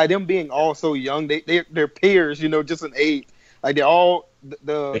 by them being all so young, they're peers, just an age. Like, they're all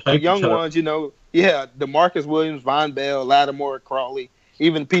the young ones, DeMarcus Williams, Von Bell, Lattimore, Crawley,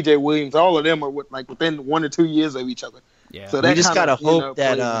 even P.J. Williams, all of them are within 1 or 2 years of each other. Yeah. So we just gotta hope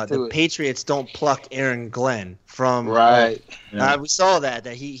that the Patriots don't pluck Aaron Glenn from. Right. We saw that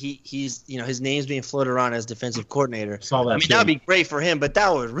he's his name's being floated around as defensive coordinator. Saw that. I mean, that'd be great for him, but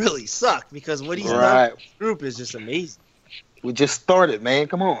that would really suck because what he's done with the group is just amazing. We just started, man.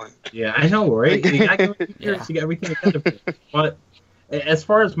 Come on. Yeah, I know, right? You got to get everything together. But as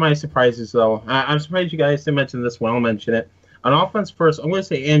far as my surprises, though, I'm surprised you guys didn't mention this one. I'll mention it. On offense first, I'm going to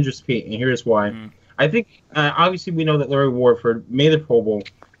say Andrews Pete, and here's why. I think, obviously, we know that Larry Warford made the Pro Bowl.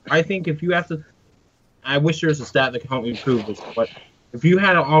 I think if you have to – I wish there was a stat that could help me prove this, but if you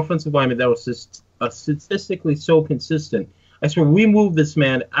had an offensive lineman that was just statistically so consistent, I swear we move this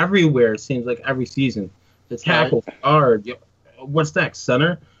man everywhere, it seems like, every season. The tackle, guard, what's next,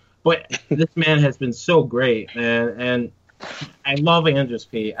 center? But this man has been so great, man, and I love Andrews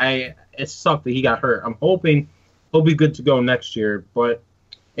Pete. It sucked that he got hurt. I'm hoping he'll be good to go next year, but –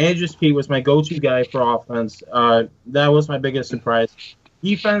 Andrews Pete was my go-to guy for offense. That was my biggest surprise.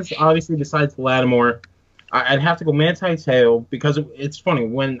 Defense, obviously, besides Lattimore, I'd have to go Manti Te'o because it's funny.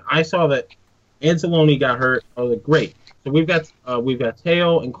 When I saw that Anzalone got hurt, I was like, great. So we've got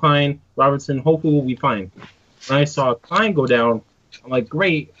Te'o and Klein, Robertson. Hopefully we'll be fine. When I saw Klein go down, I'm like,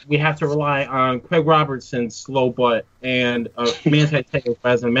 great. We have to rely on Craig Robertson's slow butt and Manti Te'o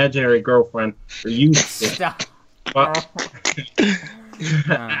as an imaginary girlfriend. Or you. But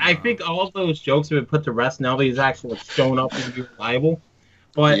I think all of those jokes have been put to rest now that he's actually shown up and be reliable.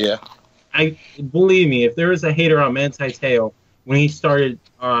 But I believe me, if there was a hater on Manti Te'o when he started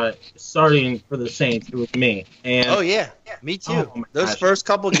starting for the Saints, it was me. And me too. Those first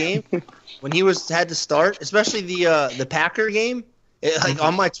couple games when he had to start, especially the Packer game, Like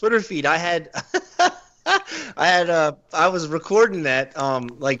on my Twitter feed, I was recording that.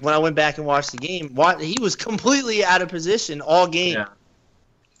 Like when I went back and watched the game, he was completely out of position all game. Yeah.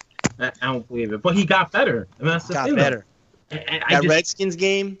 I don't believe it, but he got better. I mean, that's the thing. Better. That Redskins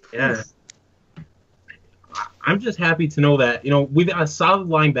game. Yeah. I'm just happy to know that we've got a solid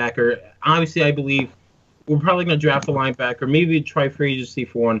linebacker. Obviously, I believe we're probably going to draft a linebacker, maybe try free agency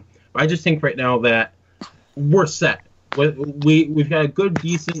for one. But I just think right now that we're set. We've got a good,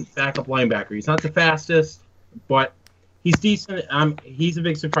 decent backup linebacker. He's not the fastest, but he's decent. He's a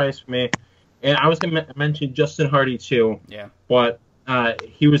big surprise for me. And I was going to mention Justin Hardy too. Yeah. But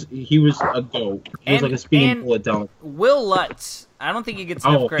he was a goat. He was like a speeding bullet down. Will Lutz, I don't think he gets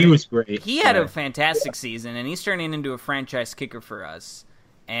enough credit. He was great. He had a fantastic season, and he's turning into a franchise kicker for us.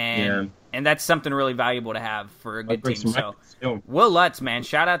 And that's something really valuable to have for a good team. So Will Lutz, man,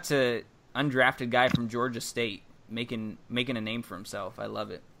 shout out to undrafted guy from Georgia State making a name for himself. I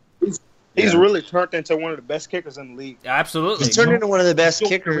love it. He's really turned into one of the best kickers in the league. Absolutely. He's turned into one of the best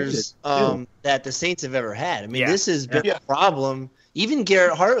kickers that the Saints have ever had. I mean, this has been a problem. Even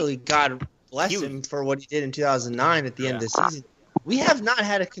Garrett Hartley, God bless him for what he did in 2009 at the end of the season. We have not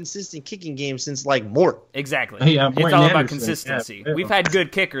had a consistent kicking game since, like, Mort. Exactly. Yeah, it's all about consistency. Yeah. We've had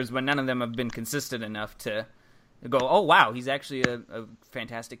good kickers, but none of them have been consistent enough to go, oh, wow, he's actually a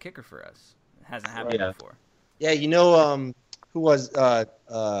fantastic kicker for us. It hasn't happened before. Yeah, who was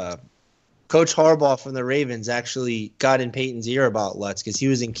Coach Harbaugh from the Ravens actually got in Peyton's ear about Lutz because he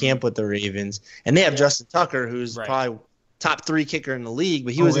was in camp with the Ravens. And they have Justin Tucker, who's probably top 3 kicker in the league,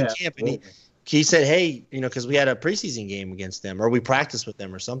 but he was in camp and he said, hey, because we had a preseason game against them or we practiced with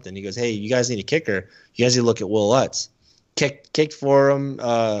them or something. He goes, hey, you guys need a kicker. You guys need to look at Will Lutz. Kicked for him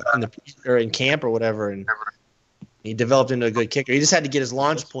in camp or whatever, and he developed into a good kicker. He just had to get his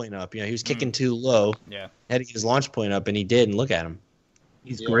launch point up. He was kicking too low. Yeah, had to get his launch point up, and he did. And look at him.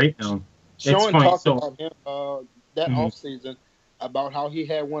 He's great now. Sean talked about him that offseason about how he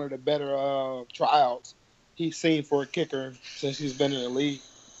had one of the better tryouts he's seen for a kicker since he's been in the league.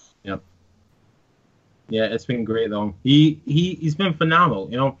 Yep. Yeah, it's been great though. He's been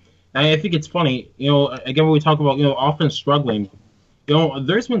phenomenal. And I think it's funny. Again, when we talk about offense struggling,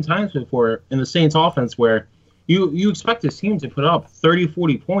 there's been times before in the Saints offense where you expect this team to put up 30,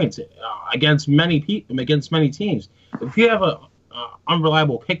 40 points against many teams. If you have a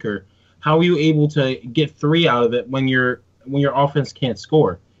unreliable kicker, how are you able to get 3 out of it when your offense can't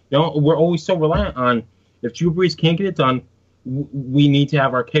score? We're always so reliant on if Drew Brees can't get it done, we need to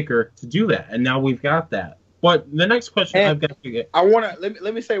have our kicker to do that, and now we've got that. But the next question I've got to get. I want to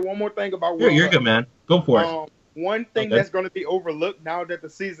let me say one more thing about. You're good, man. Go for it. One thing that's going to be overlooked now that the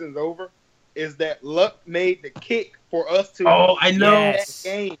season's over is that Luck made the kick for us to. Oh, I know. That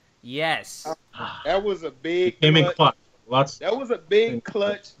game. Yes. That was a big. Clutch. That was a big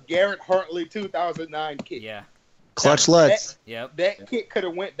clutch Garrett Hartley 2009 kick. Yeah. Clutch Lutz. That kick could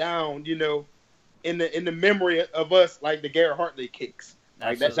have went down, in the memory of us like the Garrett Hartley kicks.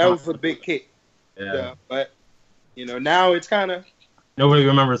 Like that was a big kick. Yeah. But now it's kind of nobody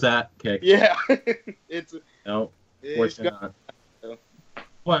remembers that kick. Yeah. Fortunately not.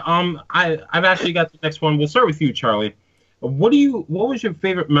 But I've actually got the next one. We'll start with you, Charlie. What was your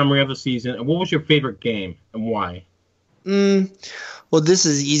favorite memory of the season, and what was your favorite game, and why? Well, this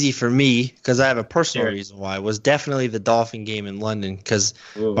is easy for me because I have a personal reason why. It was definitely the Dolphin game in London because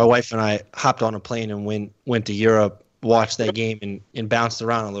my wife and I hopped on a plane and went to Europe, watched that game, and bounced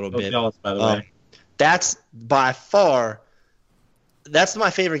around a little bit. Jealous, by the way. That's by far that's my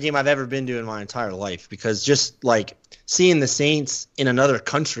favorite game I've ever been to in my entire life because just like seeing the Saints in another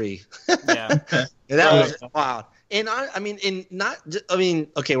country, that was just wild. And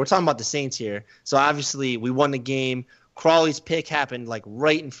okay, we're talking about the Saints here. So obviously we won the game. Crawley's pick happened like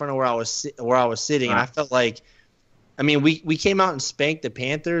right in front of where I was sitting. And I felt like, we came out and spanked the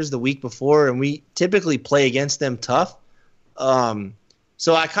Panthers the week before, and we typically play against them tough.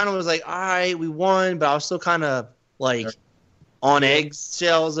 So I kind of was like, all right, we won, but I was still kind of like on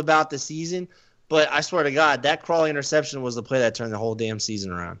eggshells about the season. But I swear to God, that Crawley interception was the play that turned the whole damn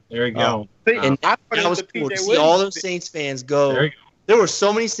season around. There you go. And that was cool to see all those Saints fans go. There you go. There were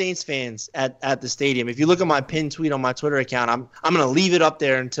so many Saints fans at the stadium. If you look at my pinned tweet on my Twitter account, I'm going to leave it up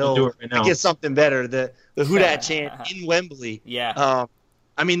there until I get something better. The Who Dat chant in Wembley. Yeah.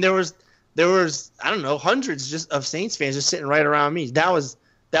 There was I don't know, hundreds just of Saints fans just sitting right around me. That was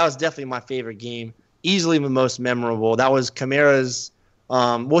definitely my favorite game. Easily the most memorable. That was Kamara's.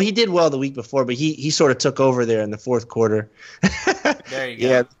 He did well the week before, but he sort of took over there in the fourth quarter. There you go.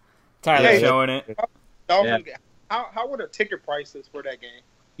 Yeah. Tyler showing it. How were the ticket prices for that game?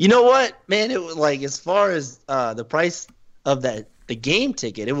 You know what, man? It was like as far as the price of that the game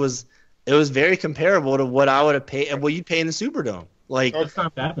ticket. It was very comparable to what I would have paid and what you pay in the Superdome. Like, it's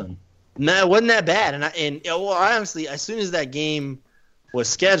not bad then. No, it wasn't that bad. I honestly, as soon as that game was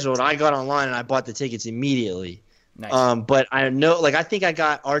scheduled, I got online and I bought the tickets immediately. Nice. But I know, like, I think I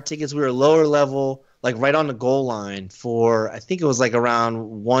got our tickets. We were lower level, like right on the goal line for, I think it was like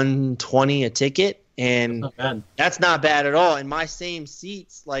around $120 a ticket, and that's not bad at all. And my same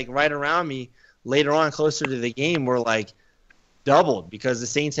seats, like right around me, later on, closer to the game, were like doubled because the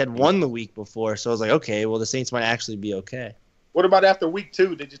Saints had won the week before. So I was like, okay, well, the Saints might actually be okay. What about after week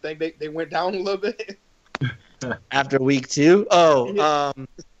 2? Did you think they went down a little bit? After week 2? Oh,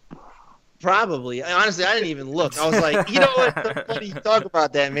 probably. Honestly, I didn't even look. I was like, you know what? So funny you talk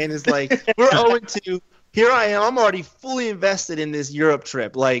about that, man. It's like, we're 0-2. Here I am. I'm already fully invested in this Europe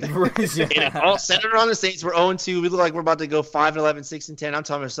trip. Like, all centered on the Saints. We're 0-2. We look like we're about to go 5-11, 6-10. I'm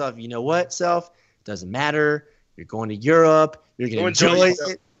telling myself, you know what, Self? It doesn't matter. You're going to Europe. You're going to enjoy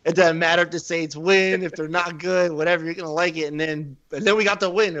it. It doesn't matter if the Saints win, if they're not good, whatever. You're gonna like it, and then we got the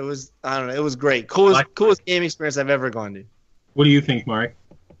win. It was, I don't know, it was great. Coolest game experience I've ever gone to. What do you think, Mark?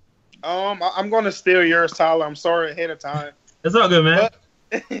 I'm gonna steal yours, Tyler. I'm sorry ahead of time. It's all good, man.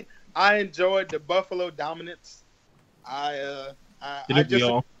 But I enjoyed the Buffalo dominance. I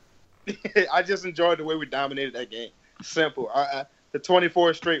just enjoyed the way we dominated that game. Simple. The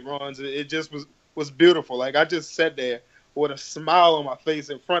 24 straight runs. It just was beautiful. Like, I just sat there with a smile on my face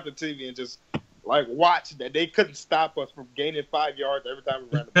in front of the TV and just like watch that. They couldn't stop us from gaining 5 yards every time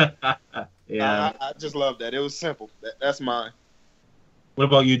we ran the ball. Yeah, I just love that. It was simple. That's mine. What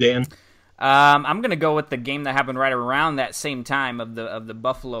about you, Dan? I'm gonna go with the game that happened right around that same time of the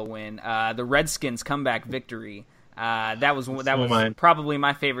Buffalo win, the Redskins comeback victory. That was probably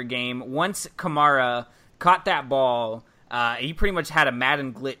my favorite game. Once Kamara caught that ball, he pretty much had a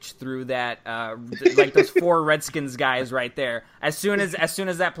Madden glitch through that, like those 4 Redskins guys right there. As soon as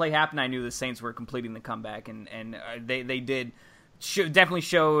that play happened, I knew the Saints were completing the comeback, and they did definitely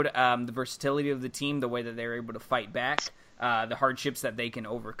showed the versatility of the team, the way that they were able to fight back, the hardships that they can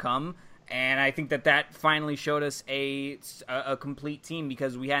overcome. And I think that finally showed us a complete team,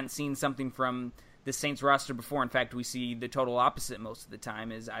 because we hadn't seen something from the Saints roster before. In fact, we see the total opposite most of the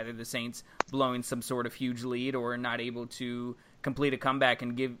time, is either the Saints blowing some sort of huge lead or not able to complete a comeback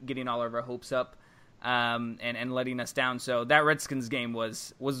and getting all of our hopes up and letting us down. So that Redskins game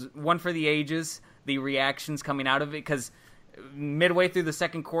was one for the ages, the reactions coming out of it, because midway through the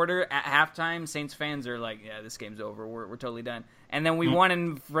second quarter at halftime, Saints fans are like, yeah, this game's over. We're totally done. And then we won,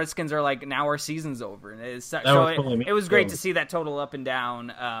 and Redskins are like, now our season's over. And it was great to see that total up and down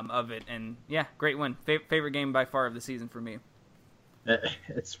of it. And yeah, great win. Favorite game by far of the season for me.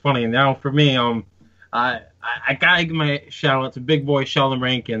 It's funny now for me. I gotta give my shout out to big boy Sheldon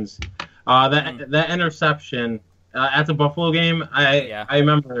Rankins. That interception at the Buffalo game. I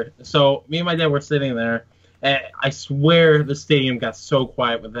remember. So me and my dad were sitting there. I swear the stadium got so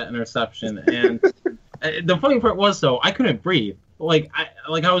quiet with that interception, and the funny part was, though, I couldn't breathe. Like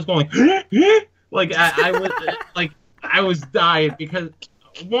I was going, like I was dying, because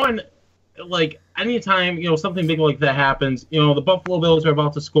one, like, anytime something big like that happens, the Buffalo Bills are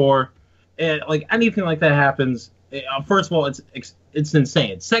about to score, and like anything like that happens, first of all, it's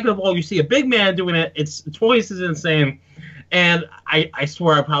insane. Second of all, you see a big man doing it, it's twice as insane, and I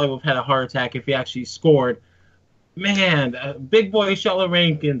swear I probably would have had a heart attack if he actually scored. Man, big boy Sheldon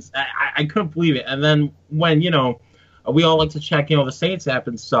Rankins, I couldn't believe it. And then when, we all like to check, the Saints app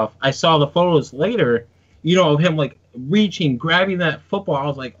and stuff, I saw the photos later, of him, like, reaching, grabbing that football. I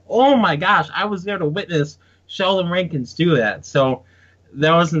was like, oh my gosh, I was there to witness Sheldon Rankins do that. So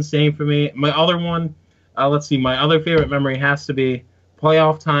that was insane for me. My other one, let's see, my other favorite memory has to be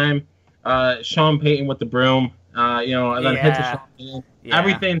playoff time, Sean Payton with the broom, and then hit the Sean Payton. Yeah.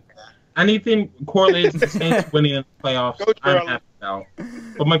 Everything. Anything correlated to the Saints winning in the playoffs, I'm happy about.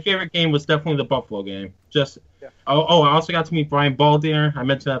 But my favorite game was definitely the Buffalo game. I also got to meet Brian Baldinger. I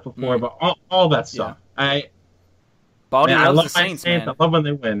mentioned that before, but all that stuff. Yeah. Baldy loves the Saints, man. I love when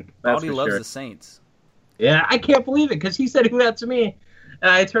they win. Baldy loves the Saints. Yeah, I can't believe it, because he said who that to me,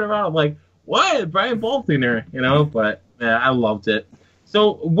 and I turned around, I'm like, what? Brian Baldinger, But yeah, I loved it.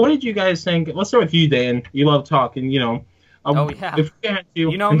 So, what did you guys think? Let's start with you, Dan. You love talking, You know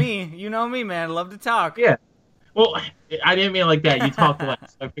me, man. Love to talk. Yeah. Well, I didn't mean it like that. You talked less,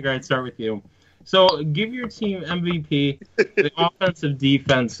 so I figured I'd start with you. So, give your team MVP, the offensive,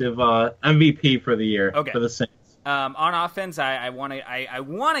 defensive MVP for the year for the Saints. On offense, I want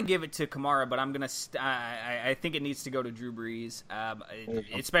to give it to Kamara, but I'm gonna. I think it needs to go to Drew Brees,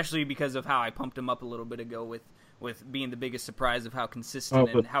 especially because of how I pumped him up a little bit ago with being the biggest surprise of how consistent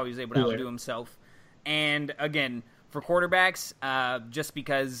and how he was able to outdo himself. And again, for quarterbacks, just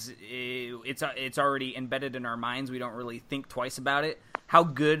because it's already embedded in our minds. We don't really think twice about it. How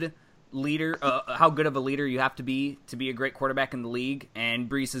good of a leader you have to be a great quarterback in the league, and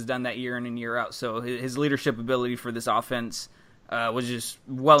Brees has done that year in and year out. So his leadership ability for this offense was just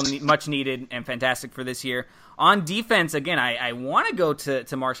much needed and fantastic for this year. On defense, again, I want to go to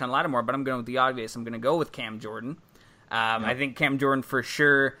Marshon Lattimore, but I'm going with the obvious. I'm going to go with Cam Jordan. I think Cam Jordan for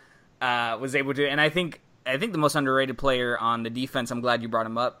sure was able to, and I think the most underrated player on the defense, I'm glad you brought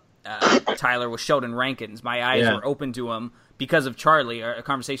him up, Tyler, was Sheldon Rankins. My eyes were open to him because of Charlie, our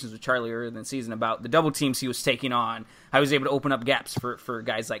conversations with Charlie earlier in the season about the double teams he was taking on. I was able to open up gaps for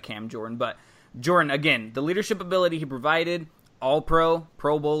guys like Cam Jordan. But Jordan, again, the leadership ability he provided, All-Pro,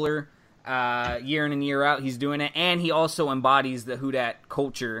 Pro Bowler, year in and year out, he's doing it. And he also embodies the Who Dat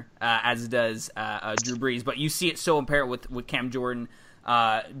culture, as does Drew Brees. But you see it so apparent with Cam Jordan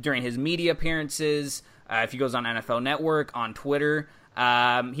during his media appearances, if he goes on NFL Network, on Twitter.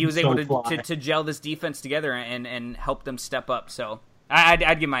 He was able to gel this defense together and help them step up. So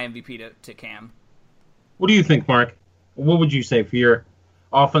I'd give my MVP to Cam. What do you think, Mark? What would you say for your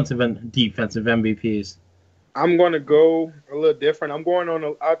offensive and defensive MVPs? I'm going to go a little different. I'm going on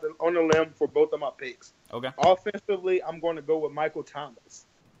a limb for both of my picks. Okay. Offensively, I'm going to go with Michael Thomas.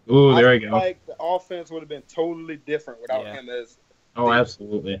 Ooh, there you go. Like the offense would have been totally different without him as. Oh,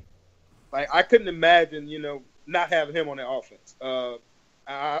 absolutely. Like I couldn't imagine, not having him on the offense.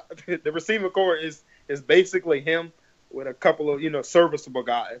 The receiving core is basically him with a couple of serviceable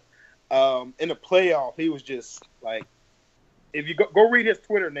guys. In the playoff, he was just like, if you go read his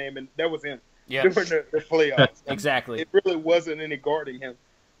Twitter name, and that was him during the playoffs. Exactly. It really wasn't any guarding him.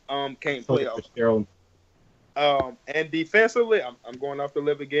 Came playoffs. And defensively, I'm going off the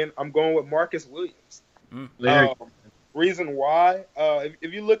lip again. I'm going with Marcus Williams. Reason why,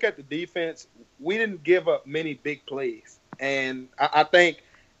 if you look at the defense, we didn't give up many big plays. And I think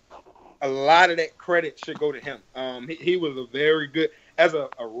a lot of that credit should go to him. He was a very good, as a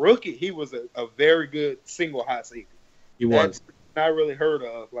rookie, he was a very good single high safety. He was. That's not really heard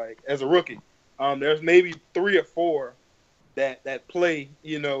of, like, as a rookie. There's maybe 3 or 4 that play,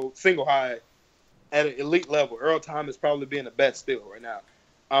 single high at an elite level. Earl Thomas probably being the best still right now.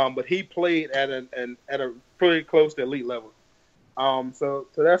 But he played at a pretty close to elite level. So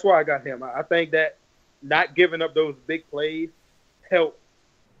that's why I got him. I think that not giving up those big plays helped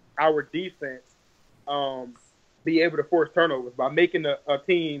our defense be able to force turnovers by making a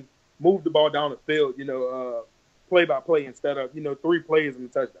team move the ball down the field, play by play instead of 3 plays and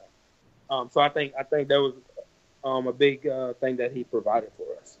a touchdown. So I think that was a big thing that he provided for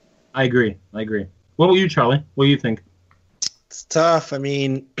us. I agree. What about you, Charlie? What do you think? It's tough. I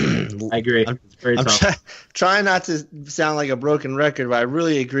mean, I agree. It's very tough. Trying not to sound like a broken record, but I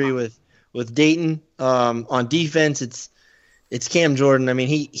really agree with Dayton. On defense, it's Cam Jordan. I mean,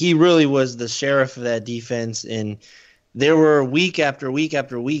 he really was the sheriff of that defense, and there were week after week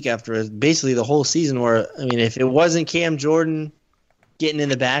after week after basically the whole season where, I mean, if it wasn't Cam Jordan getting in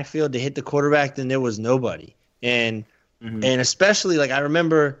the backfield to hit the quarterback, then there was nobody. And especially, like, I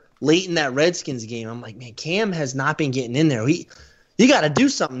remember late in that Redskins game, I'm like, man, Cam has not been getting in there. You got to do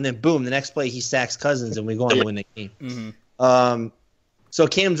something. Then boom, the next play he sacks Cousins and we go on to win the game. So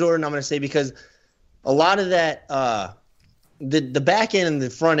Cam Jordan, I'm going to say, because a lot of that, the back end and the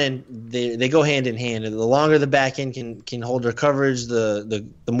front end, they go hand in hand. The longer the back end can hold their coverage, the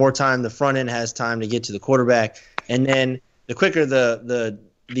more time the front end has time to get to the quarterback, and then the quicker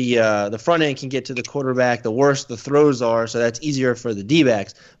the front end can get to the quarterback, the worse the throws are. So that's easier for the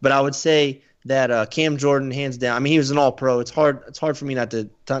D-backs. But I would say that Cam Jordan, hands down. I mean, he was an All-Pro. It's hard for me not to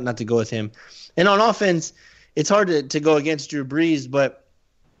go with him. And on offense, it's hard to go against Drew Brees.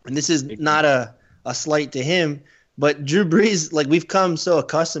 And this is not a slight to him, but Drew Brees, like, we've come so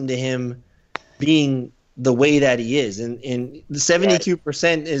accustomed to him being the way that he is, and the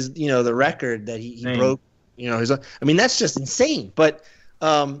 72% is the record that he broke. I mean, that's just insane. But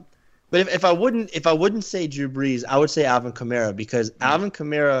if I wouldn't say Drew Brees, I would say Alvin Kamara, because Alvin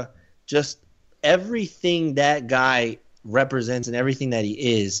Kamara, just everything that guy represents and everything that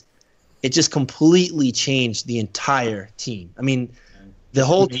he is, it just completely changed the entire team. I mean, the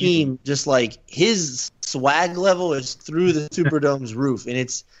whole team, just like his swag level is through the Superdome's roof, and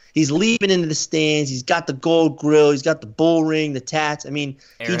he's leaping into the stands. He's got the gold grill. He's got the bull ring, the tats. I mean,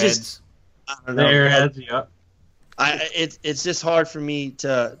 he just, I don't know. Airheads, yeah. It's just hard for me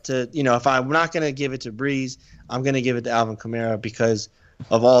to if I'm not going to give it to Brees, I'm going to give it to Alvin Kamara because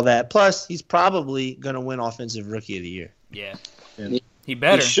of all that. Plus, he's probably going to win Offensive Rookie of the Year. Yeah. He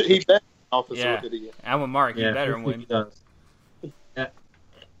better. He better Offensive Rookie of the Year. I'm with Mark. He better win.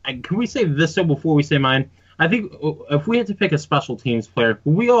 Can we say this before we say mine? I think if we had to pick a special teams player,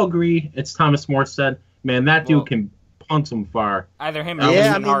 we all agree it's Thomas Morstead. Man, that dude can punt him far. Either him or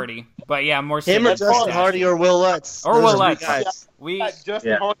Justin Hardy. But yeah, Morstead. Him or Justin Hardy or Will Lutz. Or Will Lutz.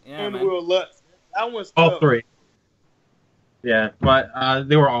 Justin Hardy and Will Lutz. That was all three. Yeah, but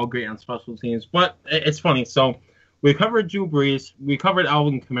they were all great on special teams. But it's funny. So we covered Drew Brees. We covered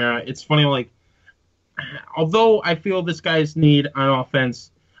Alvin Kamara. It's funny, like, although I feel this guy's need on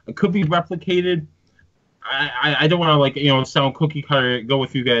offense could be replicated, I don't want to, sound cookie cutter, go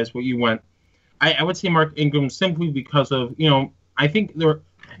with you guys, what you went. I would say Mark Ingram simply because of, I think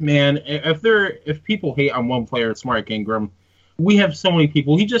if people hate on one player, it's Mark Ingram. We have so many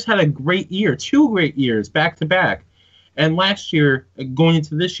people. He just had a great year, 2 great years back to back. And last year, going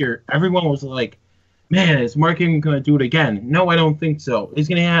into this year, everyone was like, man, is Mark Ingram going to do it again? No, I don't think so. He's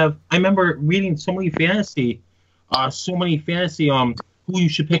going to have, I remember reading so many fantasy, who you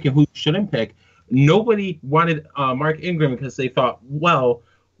should pick and who you shouldn't pick. Nobody wanted Mark Ingram because they thought, well,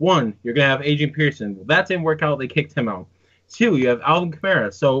 1, you're going to have Adrian Peterson. Well, that didn't work out. They kicked him out. 2, you have Alvin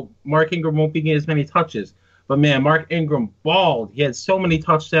Kamara. So Mark Ingram won't be getting as many touches. But, man, Mark Ingram balled. He had so many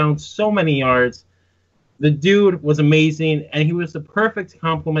touchdowns, so many yards. The dude was amazing, and he was the perfect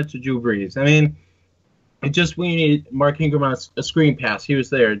complement to Drew Brees. I mean, just when you needed Mark Ingram on a screen pass, he was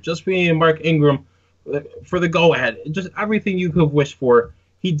there. Just when you needed Mark Ingram for the go-ahead, just everything you could have wished for,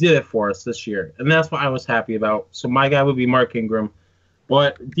 he did it for us this year. And that's what I was happy about. So my guy would be Mark Ingram.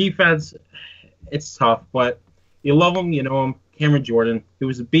 But defense, it's tough. But you love him, you know him. Cameron Jordan, he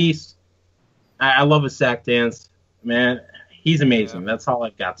was a beast. I love his sack dance. Man, he's amazing. Yeah. That's all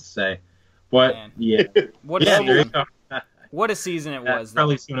I've got to say. But, yeah. What a season it was.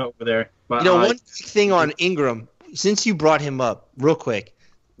 Probably soon over there. But, one quick thing on Ingram, since you brought him up, real quick.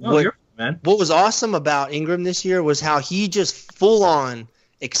 What was awesome about Ingram this year was how he just full-on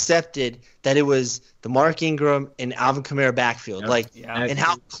accepted that it was the Mark Ingram and Alvin Kamara backfield. And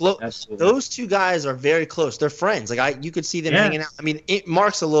how close those two guys are very close. They're friends. You could see them hanging out. I mean,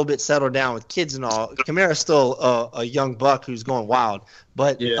 Mark's a little bit settled down with kids and all. Kamara's still a young buck who's going wild.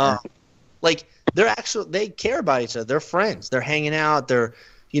 But they care about each other. They're friends. They're hanging out. They're,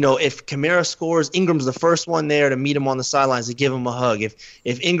 if Kamara scores, Ingram's the first one there to meet him on the sidelines to give him a hug. If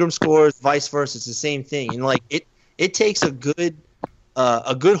Ingram scores, vice versa, it's the same thing. And it takes a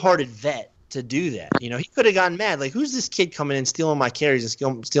good-hearted vet to do that. He could have gotten mad. Like, who's this kid coming in stealing my carries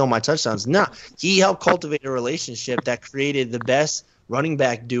and stealing my touchdowns? No, he helped cultivate a relationship that created the best running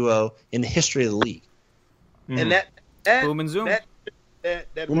back duo in the history of the league. And that boom and zoom.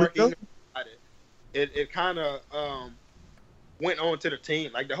 That Mark Ingram, it kind of went on to the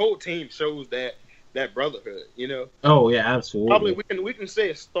team. Like, the whole team shows that brotherhood. Oh yeah, absolutely. Probably we can say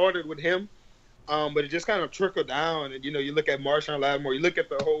it started with him. But it just kind of trickled down, and you look at Marshawn Lattimore, you look at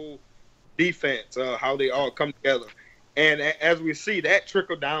the whole defense, how they all come together, and as we see, that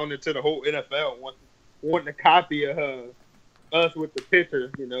trickled down into the whole NFL wanting to copy us with the pitcher,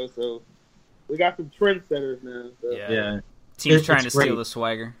 So we got some trendsetters now. So. Yeah. Teams trying to steal the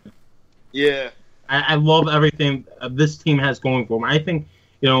swagger. Yeah, I love everything this team has going for them. I think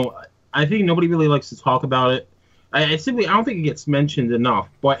nobody really likes to talk about it. I don't think it gets mentioned enough.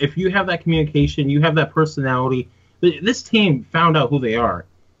 But if you have that communication, you have that personality, this team found out who they are.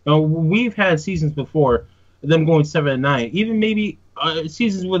 We've had seasons before, them going 7-9, even maybe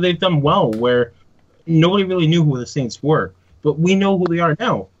seasons where they've done well, where nobody really knew who the Saints were. But we know who they are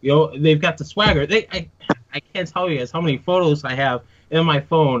now. They've got the swagger. I can't tell you guys how many photos I have in my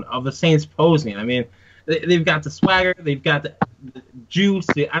phone of the Saints posing. I mean, they've got the swagger, they've got the juice,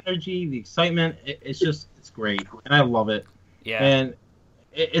 the energy, the excitement. It's great, and I love it. Yeah, and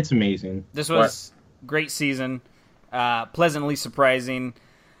it's amazing. This was great season, pleasantly surprising.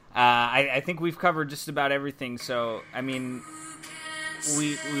 I think we've covered just about everything. So I mean,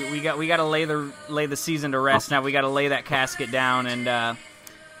 we got to lay the season to rest. Now we got to lay that casket down. And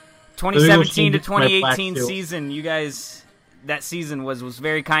 2017 to 2018 season, you guys, that season was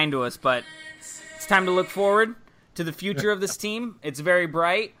very kind to us. But it's time to look forward to the future of this team. It's very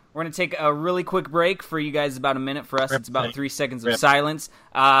bright. We're going to take a really quick break. For you guys, about a minute. For us, it's about 3 seconds of silence.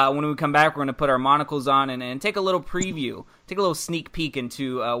 When we come back, we're going to put our monocles on and take a little preview, take a little sneak peek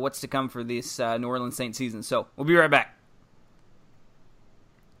into what's to come for this New Orleans Saints season. So we'll be right back.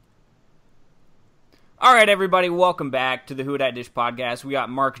 All right, everybody, welcome back to the Who Dat Dish podcast. We got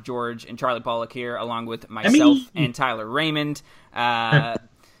Mark George and Charlie Pollock here, along with myself and Tyler Raymond.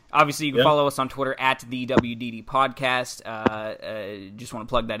 Obviously, you can follow us on Twitter at the WDD Podcast. Just want to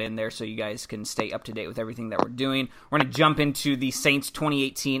plug that in there so you guys can stay up to date with everything that we're doing. We're going to jump into the Saints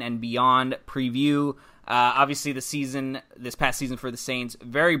 2018 and beyond preview. Obviously, this past season for the Saints,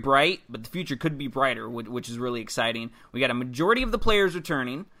 very bright, but the future could be brighter, which is really exciting. We got a majority of the players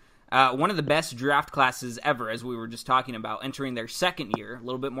returning. One of the best draft classes ever, as we were just talking about, entering their second year, a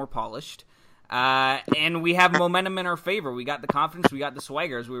little bit more polished. And we have momentum in our favor. We got the confidence, we got the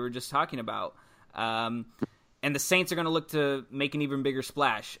swagger, as we were just talking about. And the Saints are going to look to make an even bigger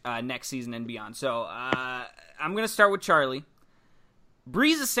splash next season and beyond. So I'm going to start with Charlie.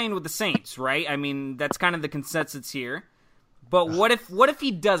 Brees is staying with the Saints, right? I mean, that's kind of the consensus here. But what if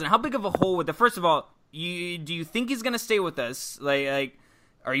he doesn't? How big of a hole would the? First of all, do you think he's going to stay with us? Like,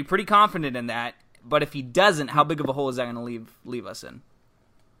 are you pretty confident in that? But if he doesn't, how big of a hole is that going to leave us in?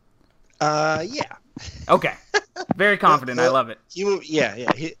 Yeah. Okay. Very confident. I love it.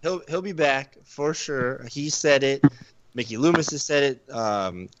 He'll be back for sure. He said it. Mickey Loomis has said it.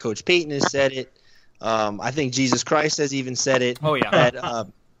 Coach Payton has said it. I think Jesus Christ has even said it. Oh yeah.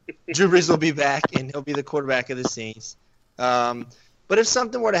 That Drew Brees will be back and he'll be the quarterback of the Saints. But if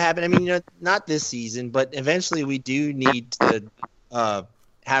something were to happen, I mean, not this season, but eventually we do need to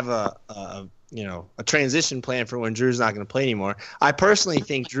have a transition plan for when Drew's not going to play anymore. I personally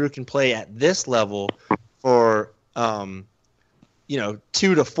think Drew can play at this level for 2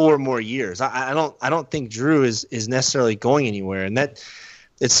 to 4 more years. I don't think Drew is necessarily going anywhere, and that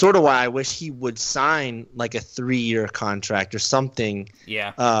it's sort of why I wish he would sign like a 3-year contract or something.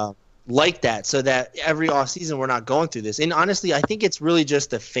 Yeah. Like that, so that every offseason we're not going through this. And honestly, I think it's really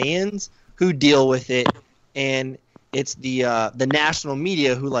just the fans who deal with it, and it's the national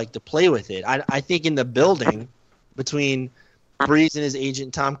media who like to play with it. I think in the building between Brees and his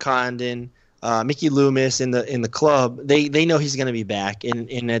agent Tom Condon, Mickey Loomis in the club, they know he's going to be back.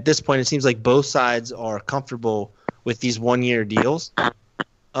 And at this point, it seems like both sides are comfortable with these 1-year deals.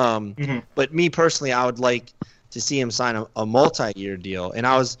 But me personally, I would like to see him sign a multi-year deal. And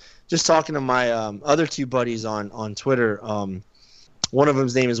I was just talking to my other 2 buddies on Twitter. One of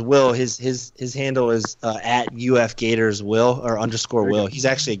them's name is Will. His handle is at UF Gators Will or _ Will. He's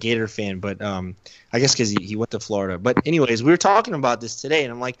actually a Gator fan, but I guess because he went to Florida. But anyways, we were talking about this today,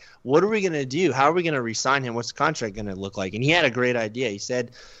 and I'm like, what are we going to do? How are we going to re-sign him? What's the contract going to look like? And he had a great idea. He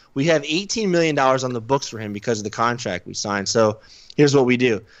said, we have $18 million on the books for him because of the contract we signed. So here's what we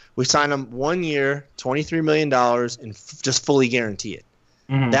do. We sign him 1 year, $23 million, and just fully guarantee it.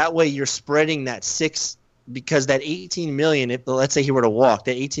 Mm-hmm. That way you're spreading that because that $18 million, if let's say he were to walk,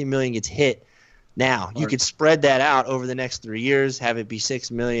 that $18 million gets hit now. You could spread that out over the next 3 years, have it be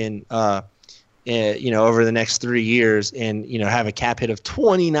 $6 million, over the next 3 years, and have a cap hit of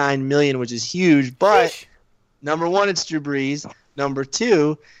 $29 million, which is huge. But number one, it's Drew Brees. Number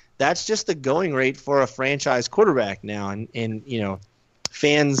two, that's just the going rate for a franchise quarterback now, and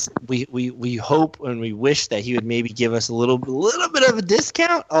fans, we hope and we wish that he would maybe give us a little bit of a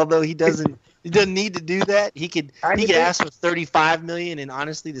discount, although he doesn't. He doesn't need to do that. He could ask for $35 million, and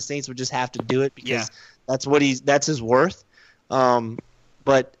honestly, the Saints would just have to do it because that's his worth.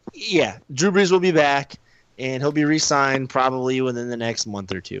 But yeah, Drew Brees will be back, and he'll be re-signed probably within the next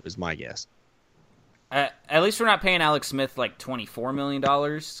month or 2, is my guess. At least we're not paying Alex Smith like $24 million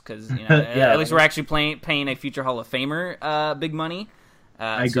because at least we're actually paying a future Hall of Famer big money.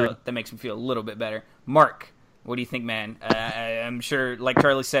 I agree. So that makes me feel a little bit better. Mark, what do you think, man? I'm sure, like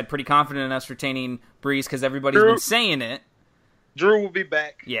Charlie said, pretty confident in us retaining Brees because everybody's been saying it. Drew will be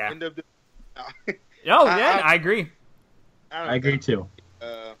back. Yeah. I agree. I agree too.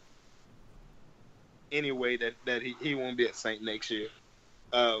 Anyway, that he won't be a Saint next year.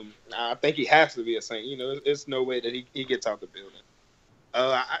 I think he has to be a Saint. It's no way that he gets out the building.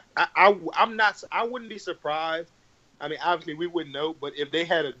 I wouldn't be surprised. I mean, obviously we wouldn't know, but if they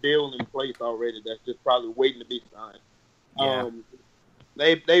had a deal in place already, that's just probably waiting to be signed. Yeah.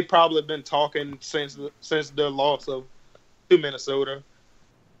 They probably been talking since the loss to Minnesota,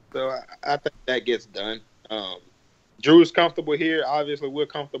 so I think that gets done. Drew's comfortable here. Obviously, we're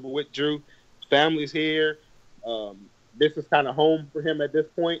comfortable with Drew. Family's here. This is kind of home for him at this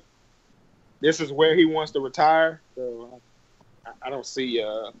point. This is where he wants to retire. So I don't see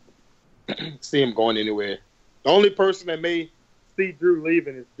him going anywhere. The only person that may see Drew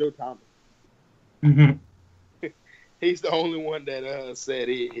leaving is Joe Thomas. Mm-hmm. He's the only one that said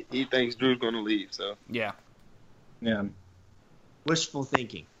he thinks Drew's going to leave. So yeah. Wishful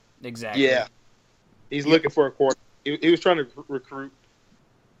thinking. Exactly. Yeah. He's looking for a quarter. He was trying to recruit.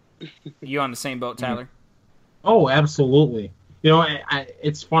 You on the same boat, Tyler? Oh, absolutely.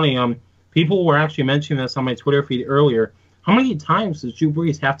 It's funny. People were actually mentioning this on my Twitter feed earlier. how many times does Drew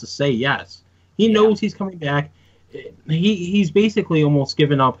Brees have to say yes? He knows he's coming back. He's basically almost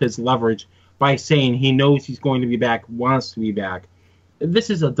given up his leverage by saying he knows he's going to be back, wants to be back. This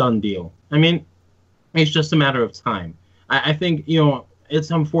is a done deal. I mean, it's just a matter of time. I think,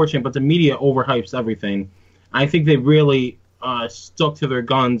 it's unfortunate, but the media overhypes everything. I think they really stuck to their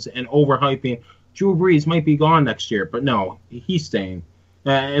guns and overhyping. Drew Brees might be gone next year, but no, he's staying.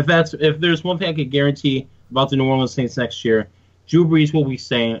 If there's one thing I could guarantee about the New Orleans Saints next year, Drew Brees will be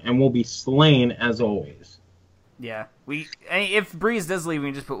staying and will be slain as always. Yeah, if Brees does leave, we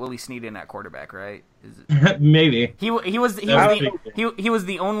can just put Willie Snead in at quarterback, right? Maybe he was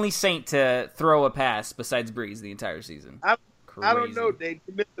the only Saint to throw a pass besides Brees the entire season. I don't know. They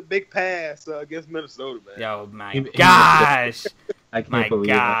missed a big pass against Minnesota, man. Oh my gosh! I can't believe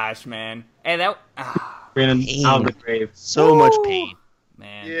gosh, man! Hey, Brandon out of the grave. So much pain,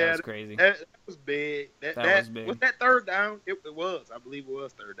 man. Yeah, that was crazy. That was big. That was big. Was that third down? It was. I believe it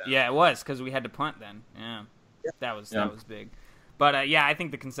was third down. Yeah, it was because we had to punt then. Yeah. That was big. But I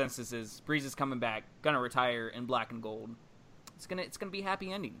think the consensus is Brees is coming back, gonna retire in black and gold. It's gonna be a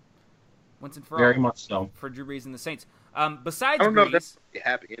happy ending, once and for all. Very much so for Drew Brees and the Saints. Besides I don't know Brees, if that's a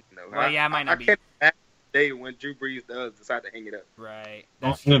happy ending though. Well, it might not be. I can't imagine the day when Drew Brees does decide to hang it up. Right.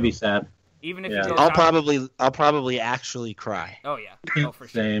 That's gonna be sad. Even if I'll probably actually cry. Oh yeah. Oh for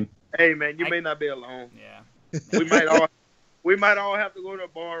sure. Same. Hey man, you may not be alone. Yeah. We might all have to go to a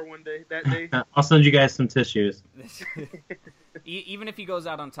bar one day. That day, I'll send you guys some tissues. Even if he goes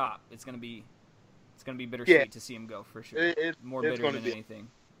out on top, it's gonna be bittersweet to see him go for sure. It's more bitter than anything.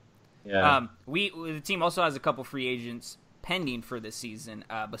 Yeah. The team also has a couple free agents pending for this season.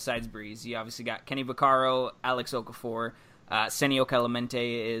 Besides Brees, you obviously got Kenny Vaccaro, Alex Okafor, Senio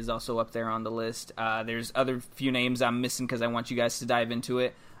Clemente is also up there on the list. There's other few names I'm missing because I want you guys to dive into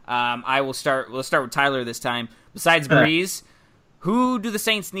it. We'll start with Tyler this time. Besides Brees, who do the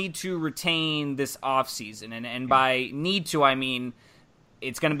Saints need to retain this offseason? And by need to, I mean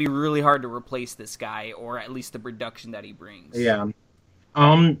it's going to be really hard to replace this guy, or at least the production that he brings. Yeah.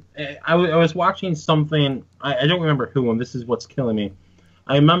 I was watching something. I don't remember who, and this is what's killing me.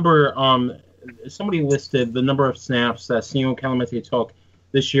 I remember somebody listed the number of snaps that Senio Clemente took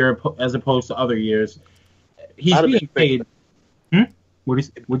this year as opposed to other years. He's being paid.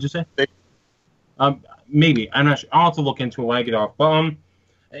 What'd you say? Maybe. I'm not sure. I'll have to look into it when I get off. But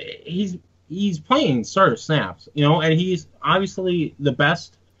he's playing starter snaps, and he's obviously the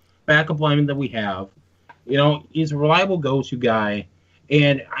best backup lineman that we have. He's a reliable go-to guy.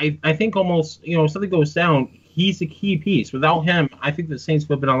 And I think almost, if something goes down, he's a key piece. Without him, I think the Saints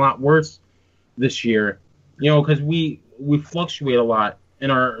would have been a lot worse this year, because we fluctuate a lot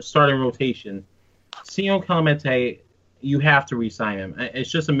in our starting rotation. Senio Clemente, you have to re-sign him.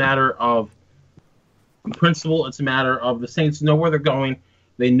 It's just a matter of principle. It's a matter of the Saints know where they're going.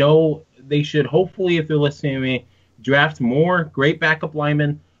 They know they should, hopefully, if they're listening to me, draft more great backup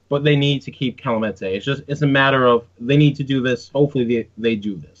linemen, but they need to keep Clemente. It's a matter of they need to do this. Hopefully they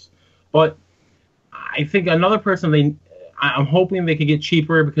do this. But I think another person I'm hoping they could get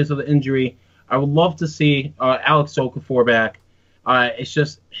cheaper because of the injury. I would love to see Alex Okafor back. It's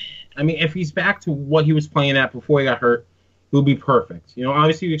just, if he's back to what he was playing at before he got hurt, it would be perfect.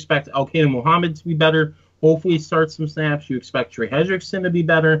 Obviously you expect Al-Qaeda Muhammad to be better. Hopefully start some snaps. You expect Trey Hendrickson to be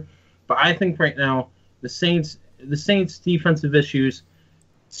better. But I think right now the Saints defensive issues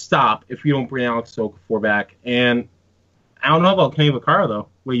stop if you don't bring Alex Okafor back. And I don't know about Kenny Vaccaro, though.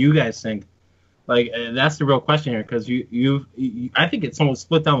 What do you guys think? That's the real question here, because I think it's almost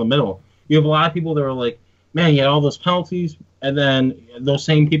split down the middle. You have a lot of people that are like, man, you had all those penalties, and then those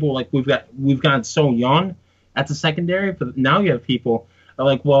same people, we've gotten so young at the secondary, but now you have people that are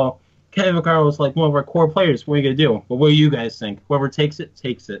like, well, Kenny Vaccaro is one of our core players. What are you going to do? But what do you guys think? Whoever takes it,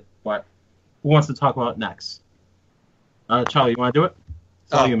 takes it. But who wants to talk about it next? Charlie, you want to do it?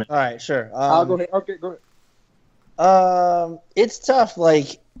 All right, sure. I'll go ahead. Okay, go ahead. It's tough,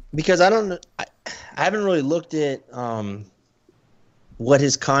 because I haven't really looked at what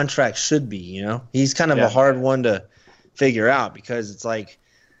his contract should be. He's kind of a hard one to figure out because it's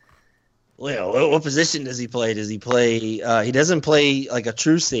what position does he play? Does he play? He doesn't play like a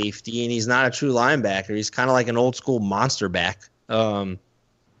true safety, and he's not a true linebacker. He's kind of like an old school monster back. So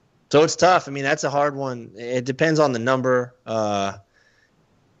it's tough. That's a hard one. It depends on the number.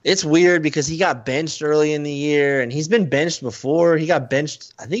 It's weird because he got benched early in the year, and he's been benched before. He got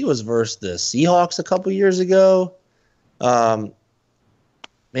benched, I think it was versus the Seahawks a couple years ago.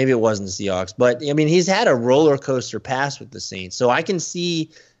 Maybe it wasn't the Seahawks. But, he's had a roller coaster pass with the Saints. So I can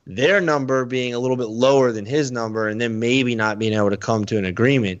see their number being a little bit lower than his number and then maybe not being able to come to an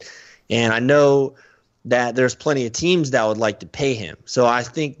agreement. And I know that there's plenty of teams that would like to pay him. So I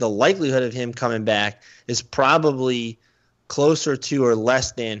think the likelihood of him coming back is probably closer to or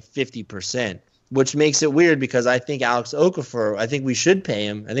less than 50%, which makes it weird because I think Alex Okafor, I think we should pay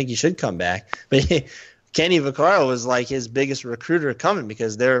him. I think he should come back. But Kenny Vaccaro was like his biggest recruiter coming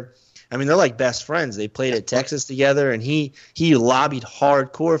because they're like best friends. They played at Texas together, and he lobbied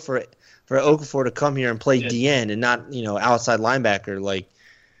hardcore for Okafor to come here and play DN and not, outside linebacker like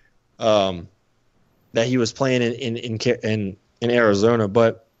that he was playing in Arizona.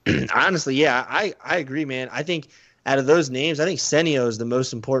 But honestly, yeah, I agree, man. I think out of those names, I think Senio is the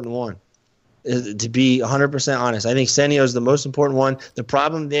most important one. To be 100% honest, I think Senio is the most important one. The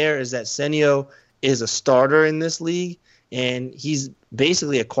problem there is that Senio is a starter in this league, and he's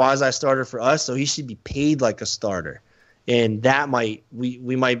basically a quasi-starter for us, so he should be paid like a starter. And that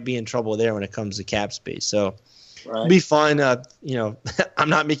we might be in trouble there when it comes to cap space. So it'll be fun. I'm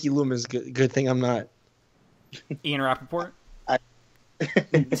not Mickey Loomis. Good thing I'm not. Ian Rappaport?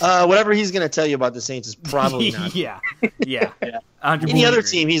 Whatever he's going to tell you about the Saints is probably not. Yeah. Any other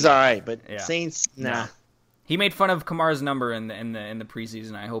team, he's all right, but Saints, nah. He made fun of Kamara's number in the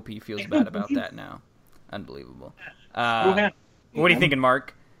preseason. I hope he feels bad about that now. Unbelievable. What are you thinking,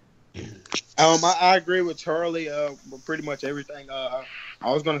 Mark? I agree with Charlie. Pretty much everything. I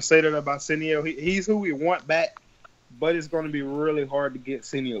was going to say that about Senio. He's who we want back, but it's going to be really hard to get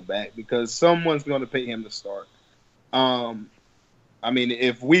Senio back because someone's going to pay him to start.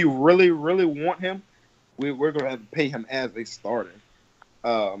 If we really, really want him, we're going to have to pay him as a starter.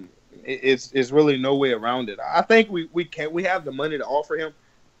 It's really no way around it. I think we have the money to offer him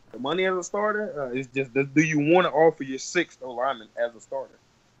the money as a starter. It's just, do you want to offer your sixth lineman as a starter?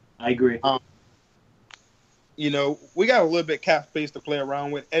 I agree. We got a little bit cap space to play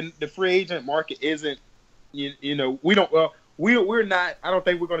around with, and the free agent market isn't. We don't. We're not. I don't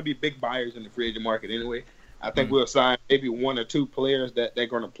think we're going to be big buyers in the free agent market anyway. I think we'll sign maybe one or two players that they're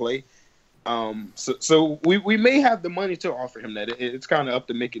going to play. So we may have the money to offer him that. It's kind of up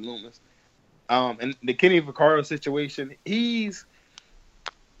to Mickey Loomis. And the Kenny Vaccaro situation, he's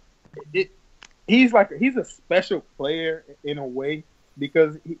a special player in a way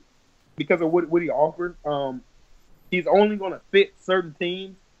because of what he offers. He's only going to fit certain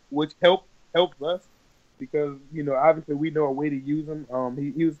teams, which helps us because obviously we know a way to use him.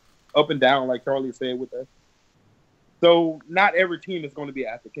 He was up and down like Charlie said with us. So not every team is going to be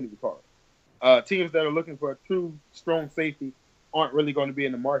after Kenny Vaccaro. Teams that are looking for a true strong safety aren't really going to be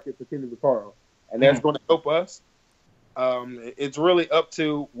in the market for Kenny Vaccaro, and that's going to help us. It's really up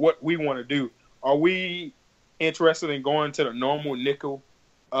to what we want to do. Are we interested in going to the normal nickel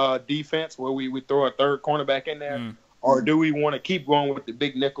defense where we throw a third cornerback in there, or do we want to keep going with the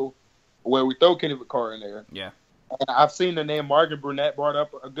big nickel where we throw Kenny Vaccaro in there? Yeah, and I've seen the name Morgan Burnett brought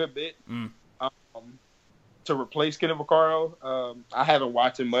up a good bit. To replace Kenny Vaccaro. I haven't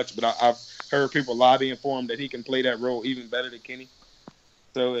watched him much, but I've heard people lobbying for him that he can play that role even better than Kenny.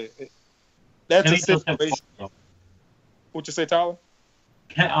 So that's a situation. What you say, Tyler?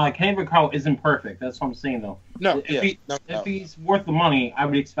 Kenny Vaccaro isn't perfect. That's what I'm saying, though. No, if he's worth the money, I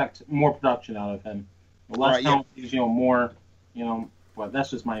would expect more production out of him. Less penalties, more, but that's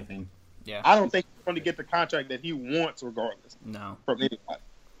just my thing. Yeah, I don't think he's going to get the contract that he wants, regardless. No, from anybody.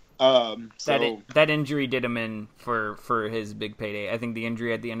 That injury did him in for his big payday. I think the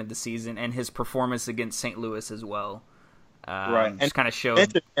injury at the end of the season and his performance against St. Louis as well, just kind of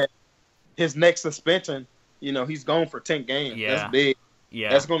showed his next suspension. He's gone for 10 games. Yeah. That's big. Yeah,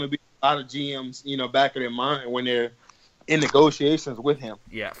 that's going to be a lot of GMs, back of their mind when they're in negotiations with him.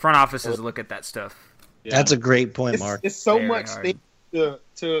 Yeah, front offices look at that stuff. Yeah. That's a great point, Mark. It's so very much to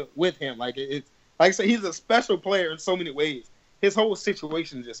with him. Like I said, he's a special player in so many ways. His whole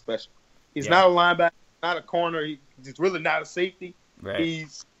situation is just special. He's not a linebacker, not a corner. He's really not a safety. Right.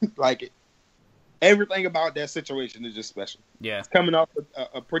 He's everything about that situation is just special. Yeah. He's coming off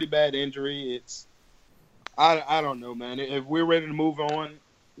a pretty bad injury. I don't know, man. If we're ready to move on,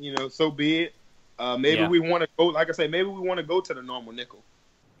 so be it. Maybe we want to go, like I said, maybe we want to go to the normal nickel.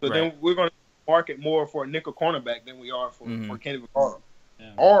 So then we're going to market more for a nickel cornerback than we are for Kenny Vaccaro.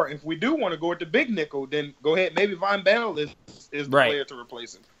 Yeah. Or if we do want to go with the big nickel, then go ahead. Maybe Von Bell is the player to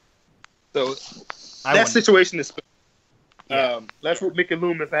replace him. So that situation is special. That's what Mickey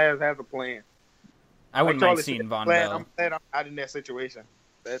Loomis has a plan. I wouldn't mind seeing Von Bell. I'm glad I'm not in that situation.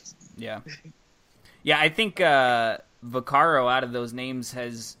 Yeah. I think Vaccaro out of those names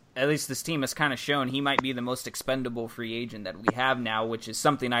has, at least this team has kind of shown he might be the most expendable free agent that we have now, which is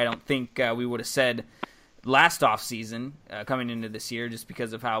something I don't think we would have said last offseason coming into this year, just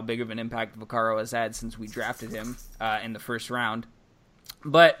because of how big of an impact Vaccaro has had since we drafted him in the first round.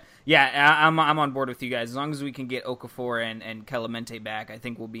 But yeah, I'm on board with you guys. As long as we can get Okafor and Clemente back, I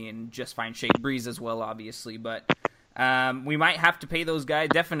think we'll be in just fine shape. Breeze as well, obviously, but we might have to pay those guys.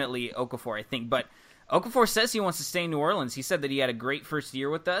 Definitely Okafor, I think. But Okafor says he wants to stay in New Orleans. He said that he had a great first year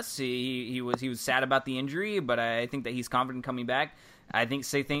with us. He was sad about the injury, but I think that he's confident coming back. I think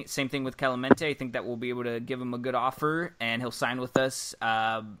same thing with Clemente. I think that we'll be able to give him a good offer, and he'll sign with us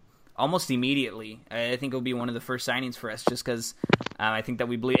almost immediately. I think it'll be one of the first signings for us, just because I think that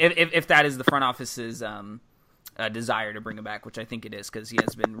we believe if that is the front office's desire to bring him back, which I think it is, because he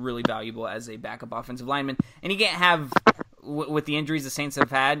has been really valuable as a backup offensive lineman, and you can't have with the injuries the Saints have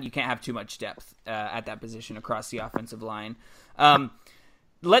had, you can't have too much depth at that position across the offensive line.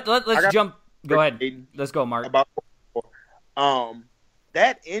 Let's jump. Go ahead. Let's go, Mark.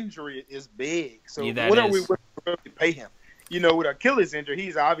 That injury is big. So yeah, what are we willing to really pay him? With Achilles injury,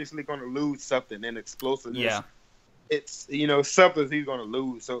 he's obviously going to lose something in explosiveness. Yeah. It's something he's going to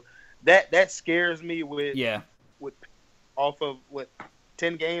lose. So that scares me with off of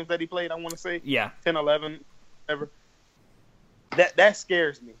 10 games that he played, I want to say. Yeah. 10, 11, whatever. That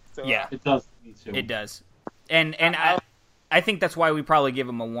scares me. So yeah. It does me too. It does. And I think that's why we probably give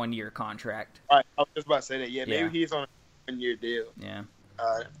him a 1-year contract. All right, I was just about to say that. Yeah, maybe he's on a 1-year deal. Yeah.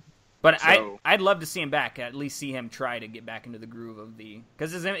 But I'd love to see him back. At least see him try to get back into the groove of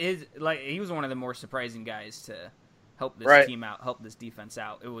because he was one of the more surprising guys to help this team out, help this defense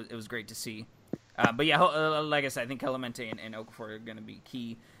out. It was great to see. But yeah, like I said, I think Clemente and Okafor are going to be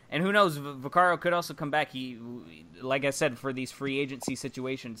key. And who knows, Vaccaro could also come back. He, like I said, for these free agency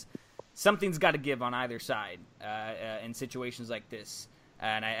situations, something's got to give on either side in situations like this.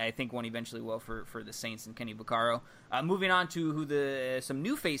 And I think one eventually will for the Saints and Kenny Vaccaro. Moving on to some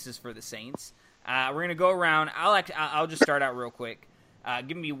new faces for the Saints. We're going to go around. I'll just start out real quick.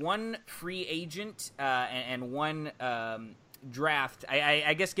 Give me one free agent and one draft.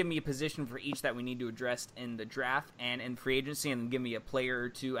 I guess give me a position for each that we need to address in the draft and in free agency, and give me a player or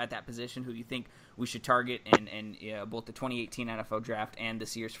two at that position who you think we should target in both the 2018 NFL draft and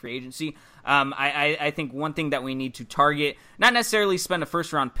this year's free agency. I think one thing that we need to target, not necessarily spend a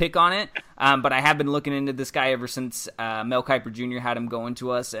first-round pick on it, but I have been looking into this guy ever since Mel Kiper Jr. had him going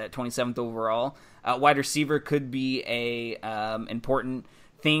to us at 27th overall. Wide receiver could be a important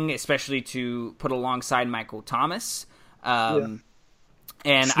thing, especially to put alongside Michael Thomas. And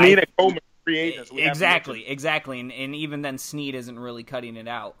Snead and Coleman free agents. Exactly. And even then, Snead isn't really cutting it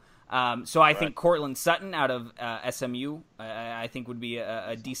out. So I think Cortland Sutton out of SMU, I think would be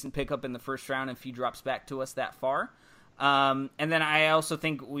a decent pickup in the first round if he drops back to us that far. And then I also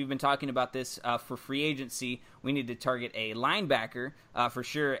think we've been talking about this for free agency. We need to target a linebacker for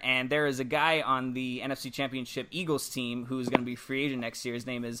sure. And there is a guy on the NFC Championship Eagles team who is going to be free agent next year. His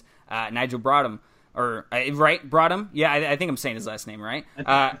name is Nigel Brodum. Brodum? Yeah, I think I'm saying his last name right.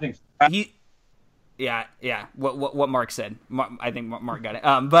 I think so. Yeah. What Mark said. I think Mark got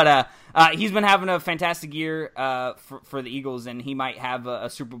it. He's been having a fantastic year for the Eagles, and he might have a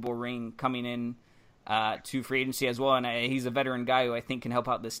Super Bowl ring coming in to free agency as well. And he's a veteran guy who I think can help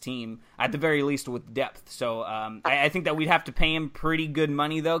out this team at the very least with depth. So I think that we'd have to pay him pretty good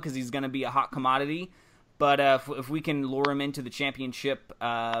money though, because he's going to be a hot commodity. But if we can lure him into the championship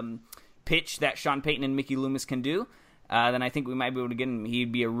pitch that Sean Payton and Mickey Loomis can do, then I think we might be able to get him.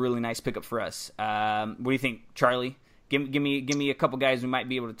 He'd be a really nice pickup for us. What do you think, Charlie? Give me a couple guys we might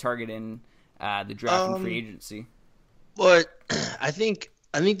be able to target in the draft and free agency. But I think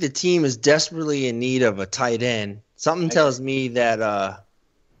the team is desperately in need of a tight end. Something tells me that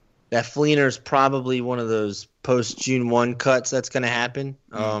that Fleener's probably one of those post June 1 cuts that's going to happen.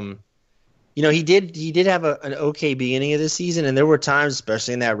 He did have an okay beginning of the season, and there were times,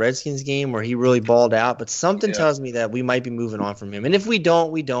 especially in that Redskins game, where he really balled out. But something tells me that we might be moving on from him. And if we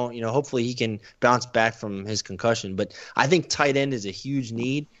don't, we don't. Hopefully he can bounce back from his concussion. But I think tight end is a huge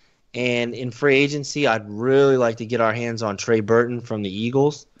need. And in free agency, I'd really like to get our hands on Trey Burton from the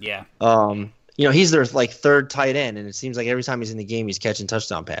Eagles. Yeah. He's their third tight end, and it seems like every time he's in the game, he's catching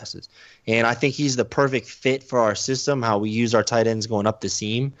touchdown passes. And I think he's the perfect fit for our system, how we use our tight ends going up the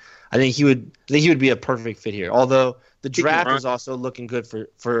seam. I think he would be a perfect fit here. Although the draft is also looking good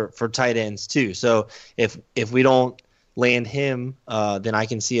for tight ends too. So if we don't land him, then I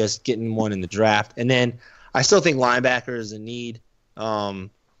can see us getting one in the draft. And then I still think linebacker is a need.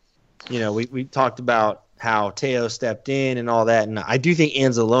 We talked about how Teo stepped in and all that, and I do think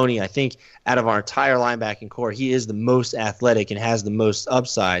Anzalone, I think out of our entire linebacking core, he is the most athletic and has the most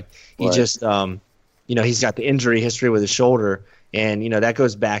upside. He just he's got the injury history with his shoulder. And, that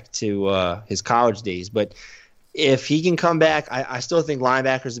goes back to his college days. But if he can come back, I still think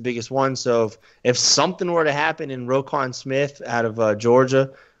linebacker is the biggest one. So if something were to happen and Roquan Smith out of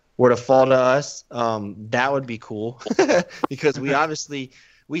Georgia were to fall to us, that would be cool because we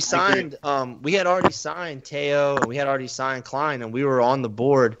signed we had already signed Teo and we had already signed Klein, and we were on the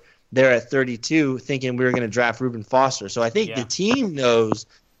board there at 32 thinking we were going to draft Reuben Foster. So I think the team knows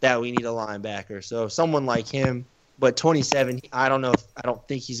that we need a linebacker. So someone like him, but 27, I don't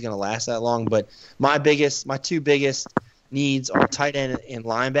think he's going to last that long. But my two biggest needs are tight end and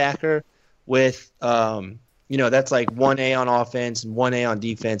linebacker with, that's like 1A on offense and 1A on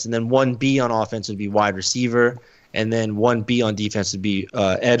defense. And then 1B on offense would be wide receiver. And then 1B on defense would be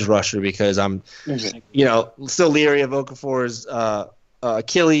edge rusher because I'm, still leery of Okafor's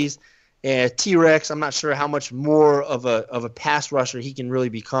Achilles. And T-Rex, I'm not sure how much more of a pass rusher he can really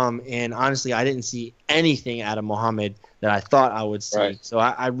become. And honestly, I didn't see anything out of Muhammad that I thought I would see. Right. So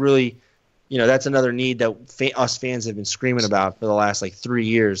I really, that's another need that us fans have been screaming about for the last 3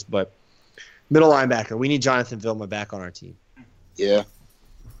 years. But middle linebacker, we need Jonathan Vilma back on our team. Yeah,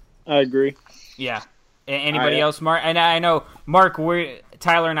 I agree. Yeah. Anybody else, Mark? And I know, Mark,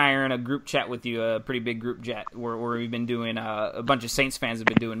 Tyler and I are in a group chat with you, a pretty big group chat, where we've been doing a bunch of Saints fans have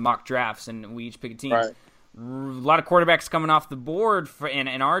been doing mock drafts, and we each pick a team. Right. A lot of quarterbacks coming off the board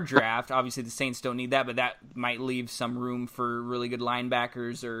in our draft. Obviously, the Saints don't need that, but that might leave some room for really good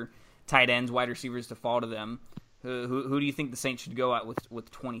linebackers or tight ends, wide receivers to fall to them. Who do you think the Saints should go at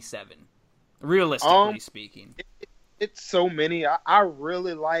with 27, realistically speaking? It's so many. I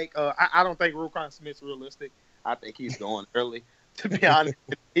really like. I don't think Roquan Smith's realistic. I think he's going early. To be honest,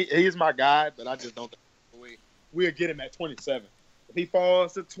 he's my guy, but I just don't think we'll get him at 27. If he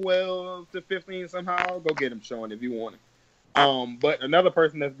falls to 12 to 15 somehow, go get him, Sean, if you want him. But another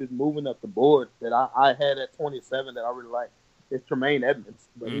person that's been moving up the board that I had at 27 that I really like is Tremaine Edmonds.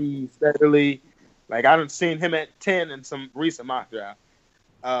 But he's steadily, I done seen him at 10 in some recent mock draft.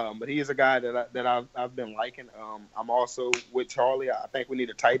 But he is a guy that I've been liking. I'm also with Charlie. I think we need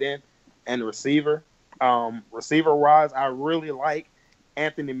a tight end and a receiver. Receiver-wise, I really like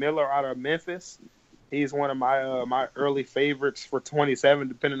Anthony Miller out of Memphis. He's one of my early favorites for 27,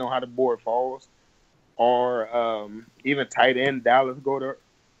 depending on how the board falls. Or even tight end, Dallas go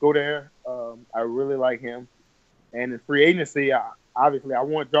there. I really like him. And in free agency, obviously, I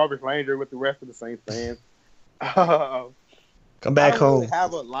want Jarvis Landry with the rest of the Saints fans. Come back home. I don't really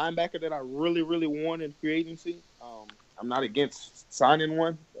have a linebacker that I really, really want in free agency. I'm not against signing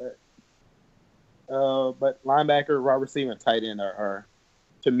one. But linebacker, wide receiver, and tight end are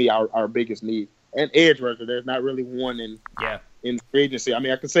to me, our biggest need. And edge rusher, there's not really one in free agency. I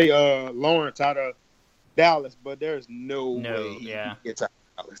mean, I could say Lawrence out of Dallas, but there's no way he gets out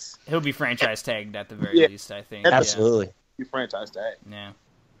of Dallas. He'll be franchise tagged at the very least, I think. Absolutely. Be franchise tagged. Yeah.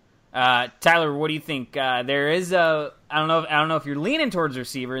 Tyler, what do you think? There is I don't know if you're leaning towards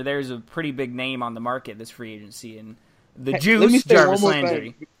receiver. There's a pretty big name on the market this free agency, and the juice, Jarvis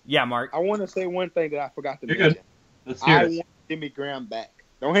Landry. Yeah, Mark. I want to say one thing that I forgot to mention. I want Jimmy Graham back.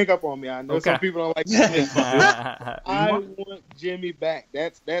 Don't hang up on me. I know some people don't like this. I want Jimmy back.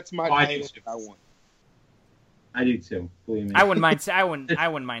 That's my title I want. I do too. Believe me. I wouldn't mind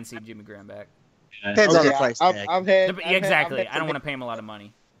seeing Jimmy Graham back. Depends on the price tag. Exactly. I don't want to pay him a lot of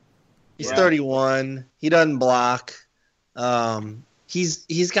money. He's 31. He doesn't block.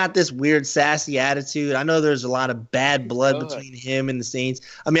 He's got this weird sassy attitude. I know there's a lot of bad blood between him and the Saints.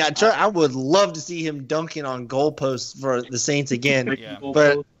 I mean, I would love to see him dunking on goalposts for the Saints again.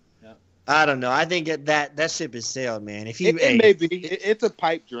 But I don't know. I think that ship has sailed, man. If it may be. It's a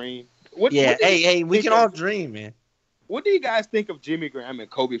pipe dream. We can all dream, man. What do you guys think of Jimmy Graham and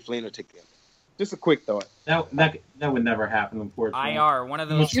Coby Fleener together? Just a quick thought. That would never happen, unfortunately. IR. One of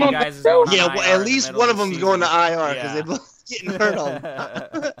those two guys is going on IR. At least one of them's going to IR because they're both getting hurt all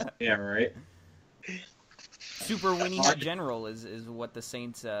the time. Yeah, right. Super winning general is what the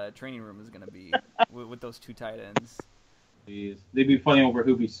Saints training room is going to be with those two tight ends. Jeez. They'd be fighting over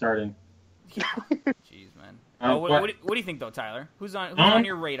who be starting. Jeez, man. What do you think, though, Tyler? Who's on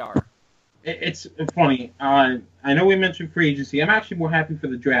your radar? It's funny. I know we mentioned free agency. I'm actually more happy for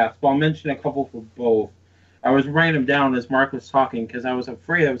the draft, but I'll mention a couple for both. I was writing them down as Mark was talking because I was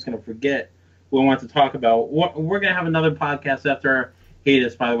afraid I was going to forget what we wanted to talk about. We're going to have another podcast after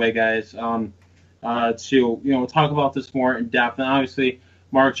Haters, by the way, guys, to talk about this more in depth. And obviously,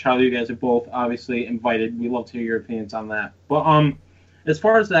 Mark, Charlie, you guys are both obviously invited. We'd love to hear your opinions on that. But as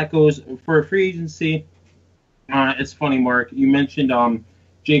far as that goes, for free agency, it's funny, Mark. You mentioned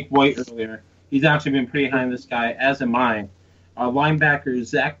Jake White earlier. He's actually been pretty high on this guy, as am I. Linebacker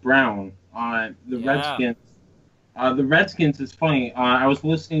Zach Brown on the Redskins. The Redskins is funny. I was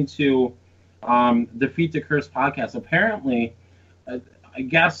listening to Defeat the Curse podcast. Apparently, I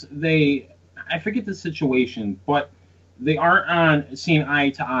guess I forget the situation, but they aren't on seeing eye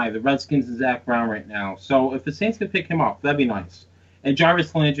to eye, the Redskins and Zach Brown right now. So if the Saints could pick him up, that'd be nice. And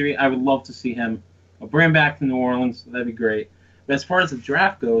Jarvis Landry, I would love to see him. I'll bring him back to New Orleans. That'd be great. But as far as the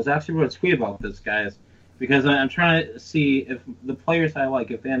draft goes, I actually wrote a tweet about this, guys, because I'm trying to see if the players I like,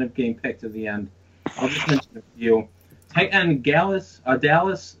 if they end up getting picked at the end. I'll just mention a few. Tight end Dallas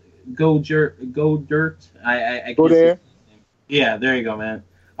Go Dirt. I Go there. Yeah, there you go, man.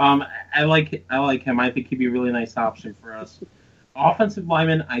 I like him. I think he'd be a really nice option for us. Offensive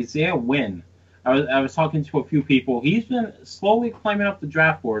lineman Isaiah Wynn. I was talking to a few people. He's been slowly climbing up the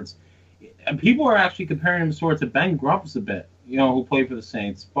draft boards. And people are actually comparing him sort of to Ben Grubbs a bit, who played for the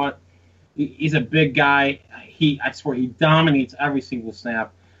Saints. But he's a big guy. I swear, he dominates every single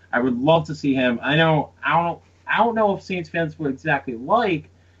snap. I would love to see him. I don't know if Saints fans would exactly like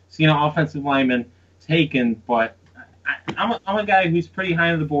seeing an offensive lineman taken, but I'm a guy who's pretty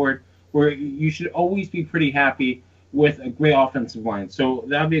high on the board, where you should always be pretty happy with a great offensive line. So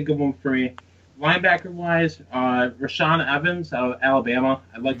that would be a good one for me. Linebacker-wise, Rashaan Evans out of Alabama.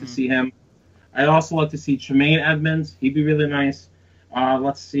 I'd like to see him. I'd also like to see Tremaine Edmonds. He'd be really nice.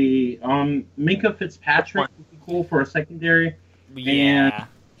 Let's see. Minkah Fitzpatrick would be cool for a secondary. Yeah. And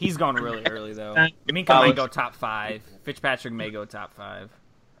he's going really early, though. Minkah might go top 5. Fitzpatrick may go top 5.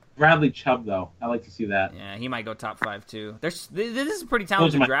 Bradley Chubb, though. I like to see that. Yeah, he might go top 5, too. This is a pretty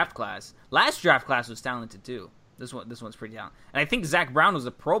talented draft class. Last draft class was talented, too. This one's pretty talented. And I think Zach Brown was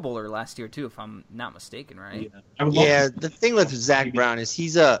a Pro Bowler last year, too, if I'm not mistaken, right? Yeah, the thing with Zach Brown is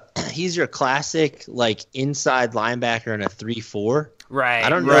he's your classic, inside linebacker in a 3-4. Right. I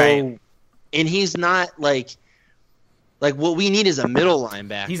don't know. And he's not, like what we need is a middle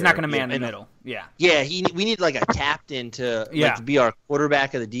linebacker. He's not going to man the middle. Yeah. Yeah, we need a captain to be our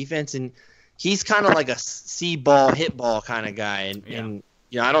quarterback of the defense, and he's kind of like a see ball, hit ball kind of guy, and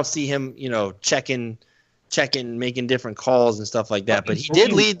I don't see him checking, making different calls and stuff like that. But he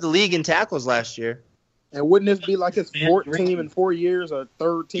did lead the league in tackles last year. And wouldn't this be like his fourth team in 4 years or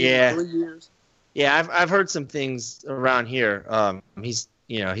third team in 3 years? Yeah, I've heard some things around here. He's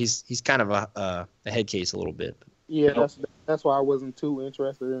kind of a head case a little bit. Yeah, that's why I wasn't too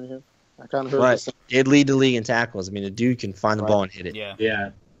interested in him. I kind of heard. But did lead the league in tackles. I mean, the dude can find the ball and hit it.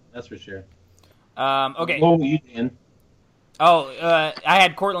 Yeah, that's for sure. Okay. What were you doing? I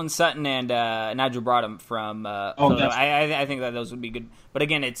had Cortland Sutton and Nigel Brodham from. I think that those would be good. But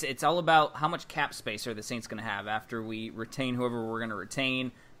again, it's all about how much cap space are the Saints going to have after we retain whoever we're going to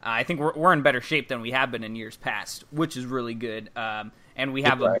retain. I think we're in better shape than we have been in years past, which is really good. And we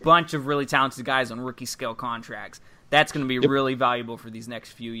have a bunch of really talented guys on rookie scale contracts. That's going to be really valuable for these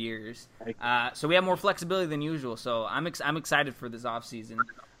next few years. So we have more flexibility than usual. So I'm excited for this offseason.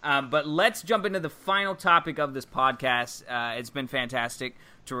 But let's jump into the final topic of this podcast. It's been fantastic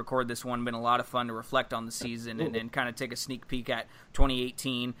to record this one. Been a lot of fun to reflect on the season and kind of take a sneak peek at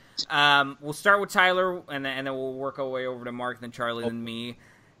 2018. We'll start with Tyler, and then we'll work our way over to Mark, then Charlie, then me.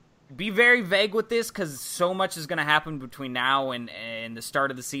 Be very vague with this because so much is going to happen between now and the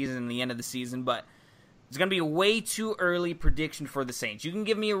start of the season and the end of the season, but it's going to be a way too early prediction for the Saints. You can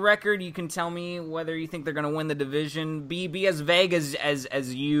give me a record. You can tell me whether you think they're going to win the division. Be as vague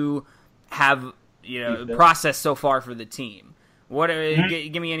as you have processed so far for the team.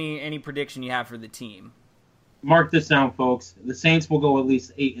 Give me any prediction you have for the team. Mark this down, folks. The Saints will go at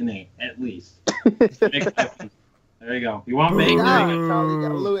least 8-8, at least. There you go. You want me?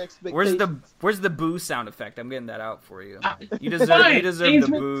 Where's the boo sound effect? I'm getting that out for you. You deserve the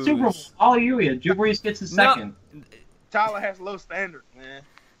boo. Super Bowl. Hallelujah. Drew Brees gets his second. Tyler has low standards, man.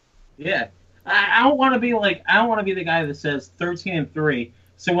 Yeah. I don't want to be the guy that says 13-3.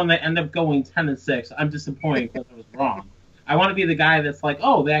 So when they end up going 10-6, I'm disappointed because I was wrong. I want to be the guy that's like,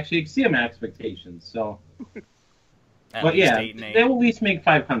 oh, they actually exceed my expectations. So, but yeah, they will at least make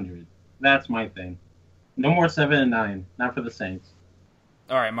 500. That's my thing. No more 7-9. Not for the Saints.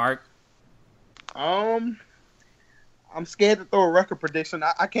 All right, Mark. I'm scared to throw a record prediction.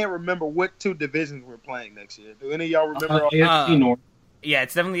 I can't remember what two divisions we're playing next year. Do any of y'all remember? AFC North. Yeah,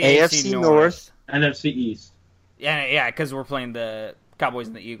 it's definitely AFC North. NFC East. Yeah, because we're playing the Cowboys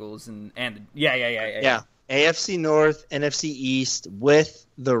and the Eagles and Yeah. AFC North, NFC East with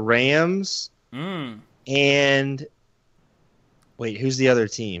the Rams and. Wait, who's the other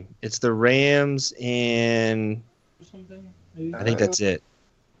team? It's the Rams and I think that's it.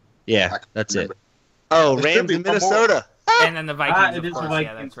 Yeah, that's it. Oh, Rams and Minnesota. And then the Vikings, of course.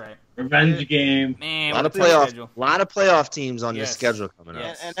 Yeah, that's right. Revenge game. Man, a lot of playoff teams on this schedule coming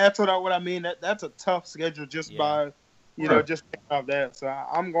up. And that's what I mean. That's a tough schedule just by, just think about that. So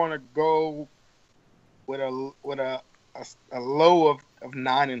I'm going to go with a low of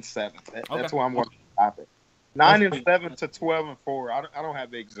 9-7. That's where I'm going to stop it. 9-7 to 12-4. I don't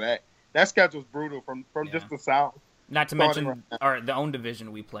have the exact. That schedule's brutal from just the South. Not to mention the own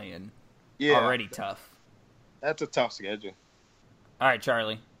division we play in. Yeah, already tough. That's a tough schedule. All right,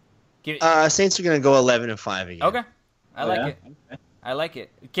 Charlie. Saints are going to go 11-5 again. Okay, I like it. Okay. I like it.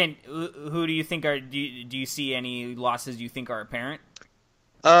 Who do you think are? Do you see any losses you think are apparent?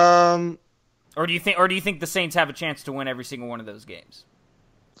 Or do you think the Saints have a chance to win every single one of those games?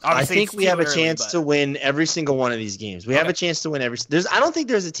 Obviously, I think we have a chance to win every single one of these games. We have a chance to win every. I don't think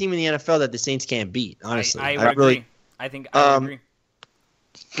there's a team in the NFL that the Saints can't beat. Honestly, I agree. I think I agree.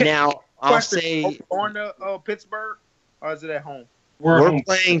 Now I'll say on to Pittsburgh, or is it at home? We're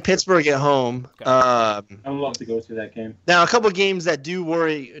playing Pittsburgh at home. Okay. I would love to go to that game. Now, a couple of games that do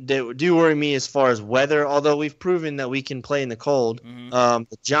worry me as far as weather. Although we've proven that we can play in the cold. Mm-hmm.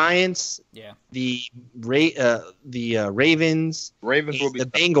 The Giants, the Ravens, the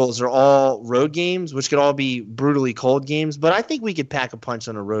Bengals are all road games, which could all be brutally cold games. But I think we could pack a punch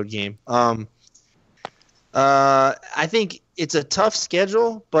on a road game. I think it's a tough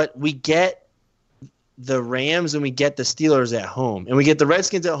schedule, but we get the Rams and we get the Steelers at home, and we get the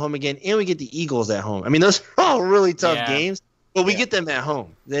Redskins at home again, and we get the Eagles at home. I mean, those are all really tough games, but we get them at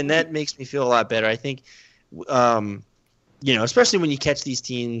home. Then that makes me feel a lot better. I think, especially when you catch these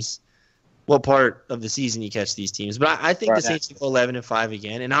teams, what part of the season you catch these teams. But I think the Saints will go 11-5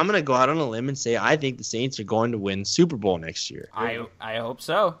 again, and I'm going to go out on a limb and say I think the Saints are going to win Super Bowl next year. I hope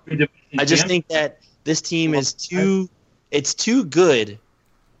so. I just think that this team is too good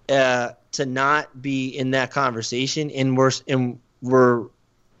to not be in that conversation, and we were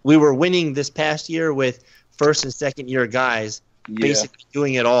winning this past year with first and second year guys basically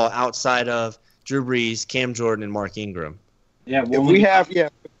doing it all outside of Drew Brees, Cam Jordan, and Mark Ingram. Yeah, if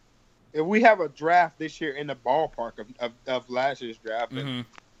we have a draft this year in the ballpark of last year's draft,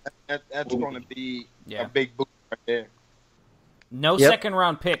 that's going to be a big boost right there. No second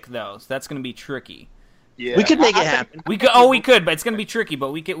round pick though, so that's going to be tricky. Yeah. We could make it happen. We could, but it's going to be tricky.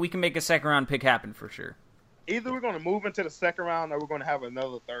 But we can make a second round pick happen for sure. Either we're going to move into the second round, or we're going to have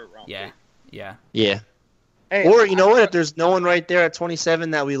another third round. Yeah, pick. Hey, or you know what? If there's no one right there at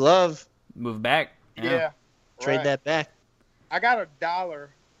 27 that we love, move back. Trade that back. I got $1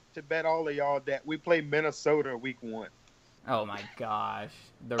 to bet all of y'all that we play Minnesota week 1. Oh my gosh!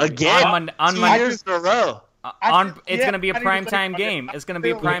 Again, on 2 years in a row. It's going to be a primetime game. It's going to be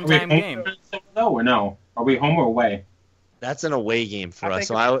a primetime game. No? Are we home or away? That's an away game for us.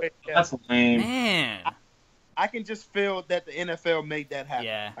 That's lame. Man. I can just feel that the NFL made that happen.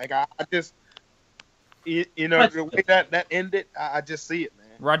 Yeah. Like, I just, the way that ended, I just see it, man.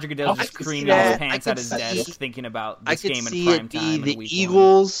 Roger Goodell's just creaming his pants at his desk thinking about this game in prime time. I could see it be the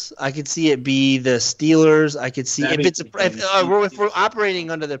Eagles. I could see it be the Steelers. I could see if we're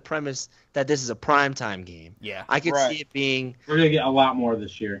operating under the premise that this is a primetime game. Yeah. I could see it being. We're going to get a lot more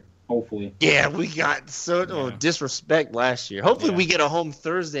this year, hopefully. Yeah, we got disrespect last year. Hopefully we get a home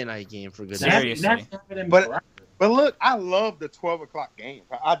Thursday night game for goodness. Seriously. But look, I love the 12 o'clock game.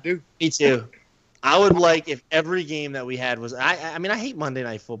 I do. Me too. I would like if every game that we had was. I mean, I hate Monday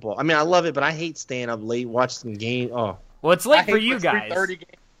Night Football. I mean, I love it, but I hate staying up late watching games. Oh, well, it's late for you guys.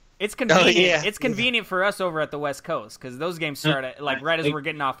 It's convenient. Oh, yeah. It's convenient for us over at the West Coast because those games start at right as we're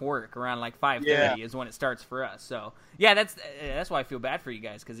getting off work, around 5:30 is when it starts for us. So yeah, that's why I feel bad for you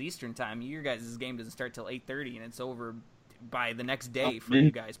guys because Eastern time, your guys' game doesn't start till 8:30 and it's over by the next day for you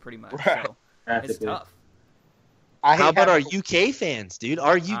guys, pretty much. Right. So it's tough. How about our UK fans, dude?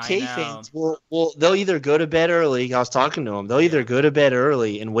 Our UK fans they'll either go to bed early. I was talking to them. They'll either go to bed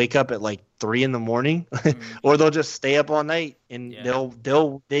early and wake up at 3 a.m, or they'll just stay up all night and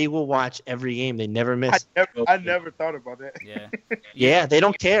they will watch every game. They never miss. I never thought about that. Yeah, they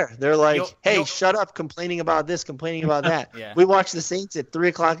don't care. They're like, hey, shut up, complaining about this, complaining about that. We watch the Saints at 3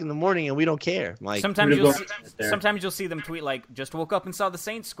 o'clock in the morning and we don't care. Like sometimes you'll see them tweet just woke up and saw the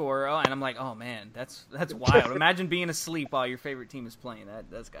Saints score, and I'm like, oh man, that's wild. Imagine being asleep while your favorite team is playing.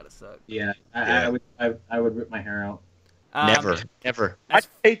 That's gotta suck. Yeah, I would rip my hair out. Never. I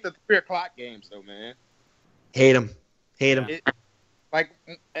hate the 3 o'clock games, though, man. Hate them.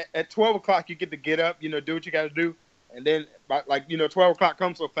 At 12 o'clock, you get to get up, do what you got to do, and then 12 o'clock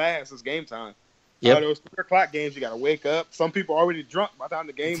comes so fast, it's game time. Those 3 o'clock games, you got to wake up. Some people are already drunk by the time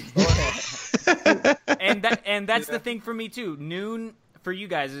the game starts. and that's the thing for me too. Noon for you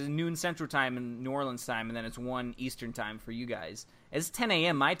guys is noon Central Time and New Orleans time, and then it's 1 Eastern time for you guys. It's 10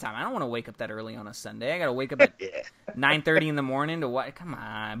 a.m. my time. I don't want to wake up that early on a Sunday. I got to wake up at 9:30 in the morning to what? Come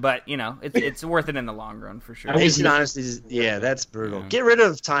on. But, it's worth it in the long run for sure. Patient honesty, that's brutal. Get rid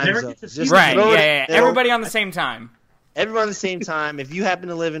of time zones. Right, yeah. Everybody on the same time. Everyone at the same time. If you happen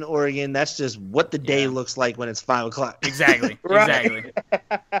to live in Oregon, that's just what the day looks like when it's 5 o'clock. Exactly. Exactly.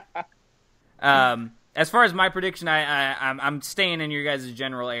 As far as my prediction, I'm staying in your guys'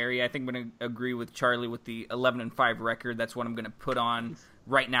 general area. I think I'm going to agree with Charlie with the 11-5 record. That's what I'm going to put on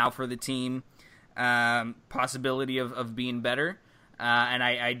right now for the team. Possibility of being better, and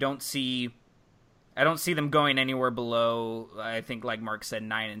I don't see them going anywhere below. I think, like Mark said,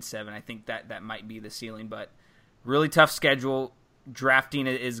 9-7. I think that might be the ceiling, but really tough schedule. Drafting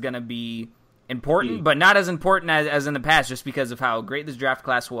is going to be important, but not as important as in the past, just because of how great this draft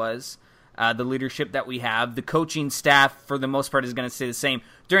class was. The leadership that we have, the coaching staff, for the most part, is going to stay the same.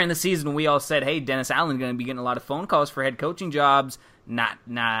 During the season, we all said, "Hey, Dennis Allen's going to be getting a lot of phone calls for head coaching jobs." That's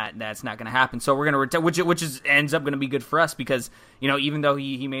not going to happen. So we're going to which ends up going to be good for us because even though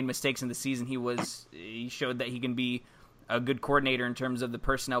he made mistakes in the season, he showed that he can be a good coordinator in terms of the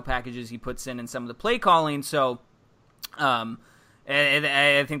personnel packages he puts in and some of the play calling. So, and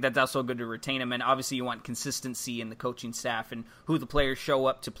I think that's also good to retain him. And obviously, you want consistency in the coaching staff, and who the players show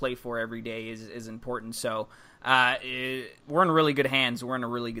up to play for every day is important. So we're in really good hands. We're in a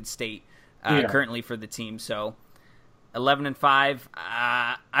really good state currently for the team. So 11-5.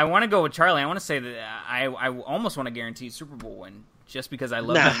 I want to go with Charlie. I want to say that I almost want to guarantee a Super Bowl win. Just because I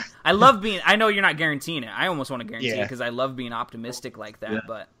love being. I know you're not guaranteeing it. I almost want to guarantee it because I love being optimistic like that. Yeah.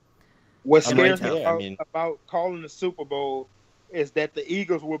 But what scares me about calling the Super Bowl is that the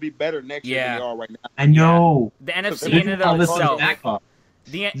Eagles will be better next year than they are right now. I know. The NFC in and of itself.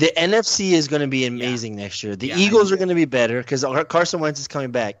 The NFC is going to be amazing next year. The Eagles are going to be better because Carson Wentz is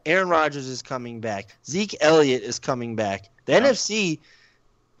coming back. Aaron Rodgers is coming back. Zeke Elliott is coming back. The NFC.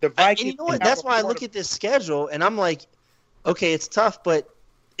 The Vikings. And you know what? That's why I look at this schedule and I'm like, okay, it's tough, but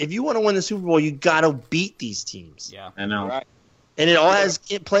if you want to win the Super Bowl, you got to beat these teams. Yeah, I know. Right. And it all has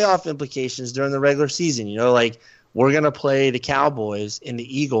playoff implications during the regular season. We're going to play the Cowboys and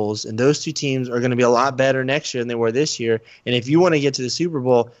the Eagles, and those two teams are going to be a lot better next year than they were this year. And if you want to get to the Super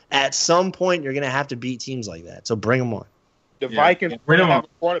Bowl, at some point you're going to have to beat teams like that. So bring them on. The Vikings are going to have a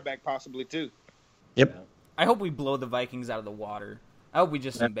quarterback possibly too. Yep. I hope we blow the Vikings out of the water. I hope we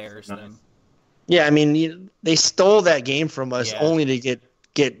just embarrass them. Yeah, I mean, they stole that game from us only to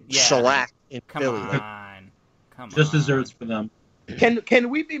get shellacked in Philly. Come on. Just desserts for them. Can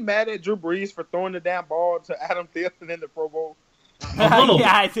we be mad at Drew Brees for throwing the damn ball to Adam Thielen in the Pro Bowl?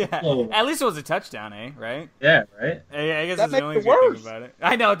 At least it was a touchdown, Right? Yeah, right. I guess that's the only good thing about it.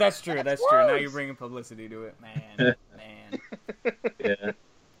 I know that's true. That's true. Now you're bringing publicity to it, man. Yeah.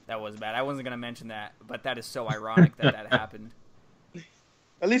 That was bad. I wasn't gonna mention that, but that is so ironic that happened.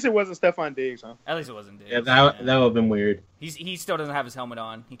 At least it wasn't Stephon Diggs, huh? At least it wasn't Diggs. Yeah, that would have been weird. He still doesn't have his helmet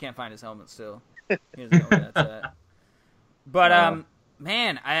on. He can't find his helmet still. He doesn't know where that's at. But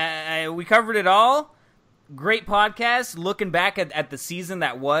man, we covered it all. Great podcast. Looking back at the season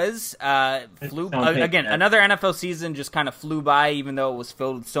that was, another NFL season just kind of flew by, even though it was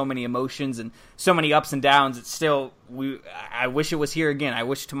filled with so many emotions and so many ups and downs. It's still I wish it was here again. I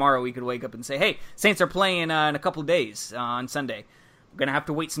wish tomorrow we could wake up and say, "Hey, Saints are playing in a couple of days on Sunday." We're going to have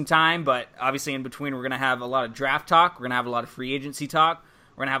to wait some time, but obviously in between we're going to have a lot of draft talk. We're going to have a lot of free agency talk.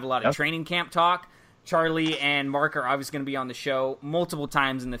 We're going to have a lot of training camp talk. Charlie and Mark are obviously going to be on the show multiple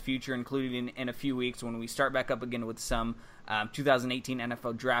times in the future, including in a few weeks when we start back up again with some 2018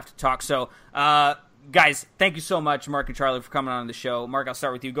 NFL draft talk. So, guys, thank you so much, Mark and Charlie, for coming on the show. Mark, I'll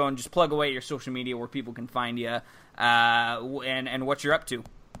start with you. Go and just plug away your social media where people can find you and what you're up to.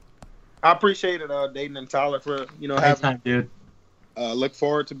 I appreciate it, Dayton and Tyler, for having time, dude. Look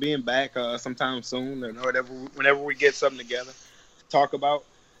forward to being back sometime soon, or whenever we get something together to talk about.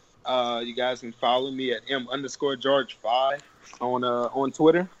 You guys can follow me at M_George5 on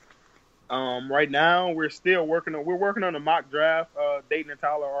Twitter. Right now we're working on a mock draft. Dayton and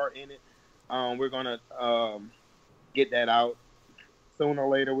Tyler are in it. We're gonna get that out sooner or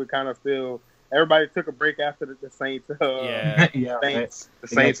later. We kind of feel everybody took a break after the Saints. Saints. The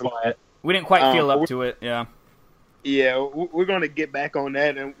Saints. We didn't quite feel up to it. Yeah. Yeah, we're going to get back on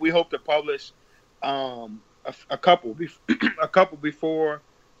that, and we hope to publish a couple before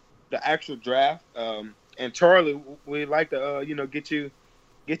the actual draft. And Charlie, we'd like to get you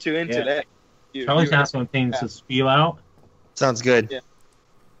into that. Charlie's got some things to spiel out. Sounds good. Yeah.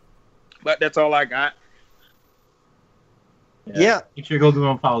 But that's all I got. Yeah. Make sure you go give them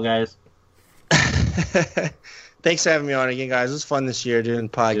a follow, guys. Thanks for having me on again, guys. It was fun this year doing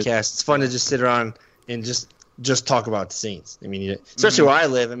podcasts. It's fun to just sit around and just just talk about the Saints. I mean, especially where I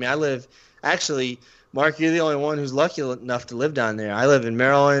live. I mean, actually, Mark, you're the only one who's lucky enough to live down there. I live in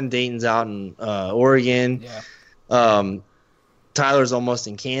Maryland. Dayton's out in Oregon. Yeah. Tyler's almost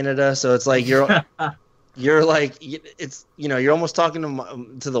in Canada, so it's like you're like it's you're almost talking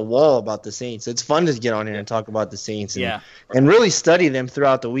to the wall about the Saints. It's fun to get on here and talk about the Saints and really study them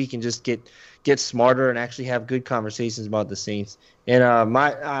throughout the week and just get smarter and actually have good conversations about the Saints. And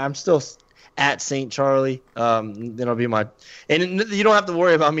I'm still at St. Charlie. That'll be my, and you don't have to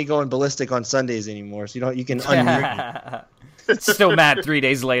worry about me going ballistic on Sundays anymore. So you can unmute me. Still mad 3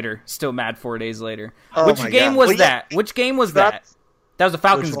 days later. Still mad 4 days later. Oh Which game was that? Which game was that? That was a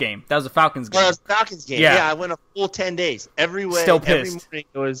Falcons game. That was a Falcons game. Oh, that was a Falcons game. Yeah, I went a full 10 days. Every way. Still pissed. Every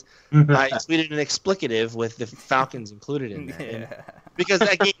morning I tweeted an explicative with the Falcons included in that. Yeah. Because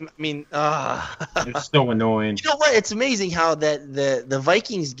that game, I mean, it's so annoying. You know what? It's amazing how the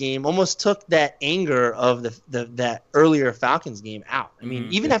Vikings game almost took that anger of that earlier Falcons game out. I mean,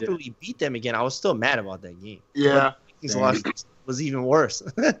 even after we beat them again, I was still mad about that game. Yeah. Vikings lost was even worse.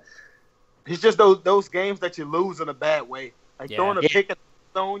 It's just those games that you lose in a bad way. Like throwing a pick at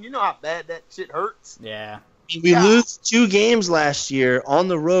the stone, you know how bad that shit hurts? Yeah. We lose 2 games last year on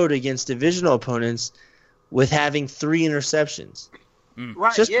the road against divisional opponents with having 3 interceptions.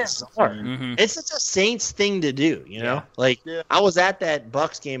 Right, just bizarre. It's such a Saints thing to do, you know? I was at that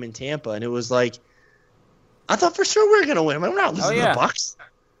Bucks game in Tampa, and it was like, I thought for sure we were going to win. I'm like, we're not losing to the Bucks.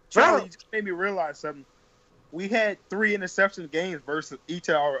 Charlie, you just made me realize something. We had 3 interception games versus each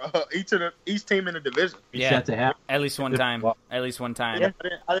team in the division. Yeah, at least one time. At least one time. Yeah,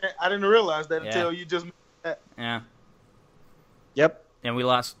 I didn't realize that until you just mentioned that. Yeah. Yep. And we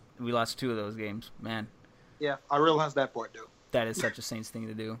lost 2 of those games, man. Yeah, I realized that part too. That is such a Saints thing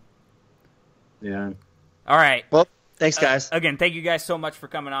to do. Yeah. All right. Well, thanks, guys. Again, thank you guys so much for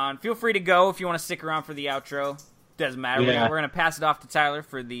coming on. Feel free to go if you want to stick around for the outro. Doesn't matter. Yeah. We're gonna pass it off to Tyler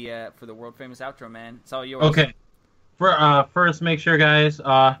for the world famous outro, man. It's all yours. Okay. First, make sure, guys,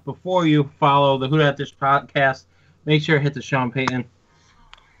 before you follow the Who Dat Dish podcast, make sure to hit the Sean Payton.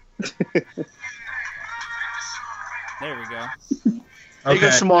 There we go. There you go,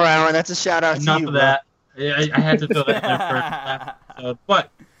 Shamar Allen. That's a shout out to you. Enough of that. Yeah, I had to throw that in there first.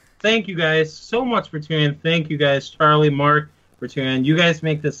 But thank you guys so much for tuning in. Thank you guys, Charlie, Mark, for tuning in. You guys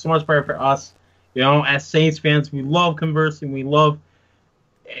make this so much better for us. You know, as Saints fans, we love conversing. We love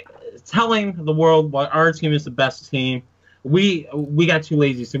telling the world why our team is the best team. We got too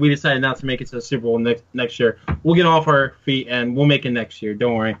lazy, so we decided not to make it to the Super Bowl next year. We'll get off our feet, and we'll make it next year.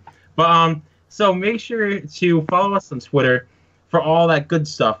 Don't worry. But so make sure to follow us on Twitter for all that good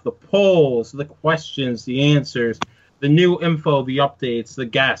stuff. The polls, the questions, the answers, the new info, the updates, the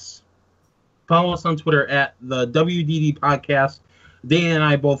guests. Follow us on Twitter at the WDD Podcast. Dan and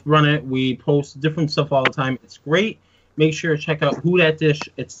I both run it. We post different stuff all the time. It's great. Make sure to check out Who Dat Dish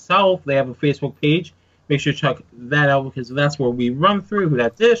itself. They have a Facebook page. Make sure to check that out because that's where we run through Who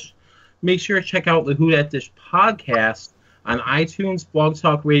Dat Dish. Make sure to check out the Who Dat Dish podcast on iTunes, Blog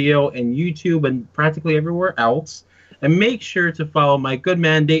Talk Radio, and YouTube, and practically everywhere else. And make sure to follow my good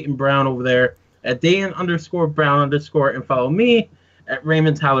man Dayton Brown over there at Dayton_Brown_, and follow me at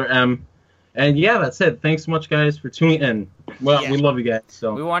Raymond Tyler M. And yeah, that's it. Thanks so much, guys, for tuning in. Well, we love you guys.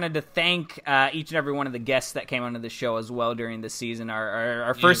 So we wanted to thank each and every one of the guests that came onto the show as well during this season.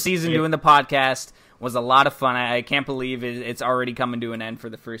 Our first season doing the podcast was a lot of fun. I can't believe it's already coming to an end for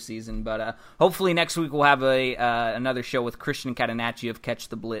the first season. But hopefully next week we'll have another show with Christian Catanacci of Catch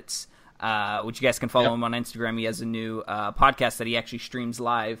the Blitz, which you guys can follow him on Instagram. He has a new podcast that he actually streams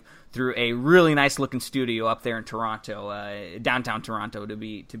live through a really nice looking studio up there in Toronto, downtown Toronto to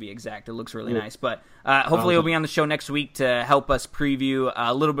be exact. It looks really nice. But hopefully he'll be on the show next week to help us preview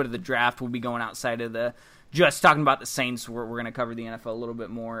a little bit of the draft. We'll be going outside of just talking about the Saints. We're going to cover the NFL a little bit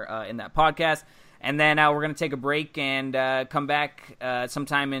more in that podcast. And then we're going to take a break and come back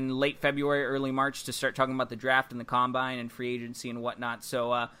sometime in late February, early March to start talking about the draft and the combine and free agency and whatnot.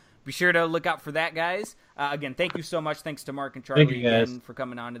 So be sure to look out for that, guys. Again, thank you so much. Thanks to Mark and Charlie again for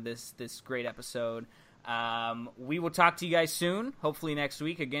coming on to this great episode. We will talk to you guys soon, hopefully next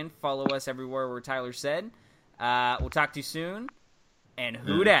week. Again, follow us everywhere where Tyler said. We'll talk to you soon. And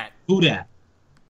who dat? Who dat?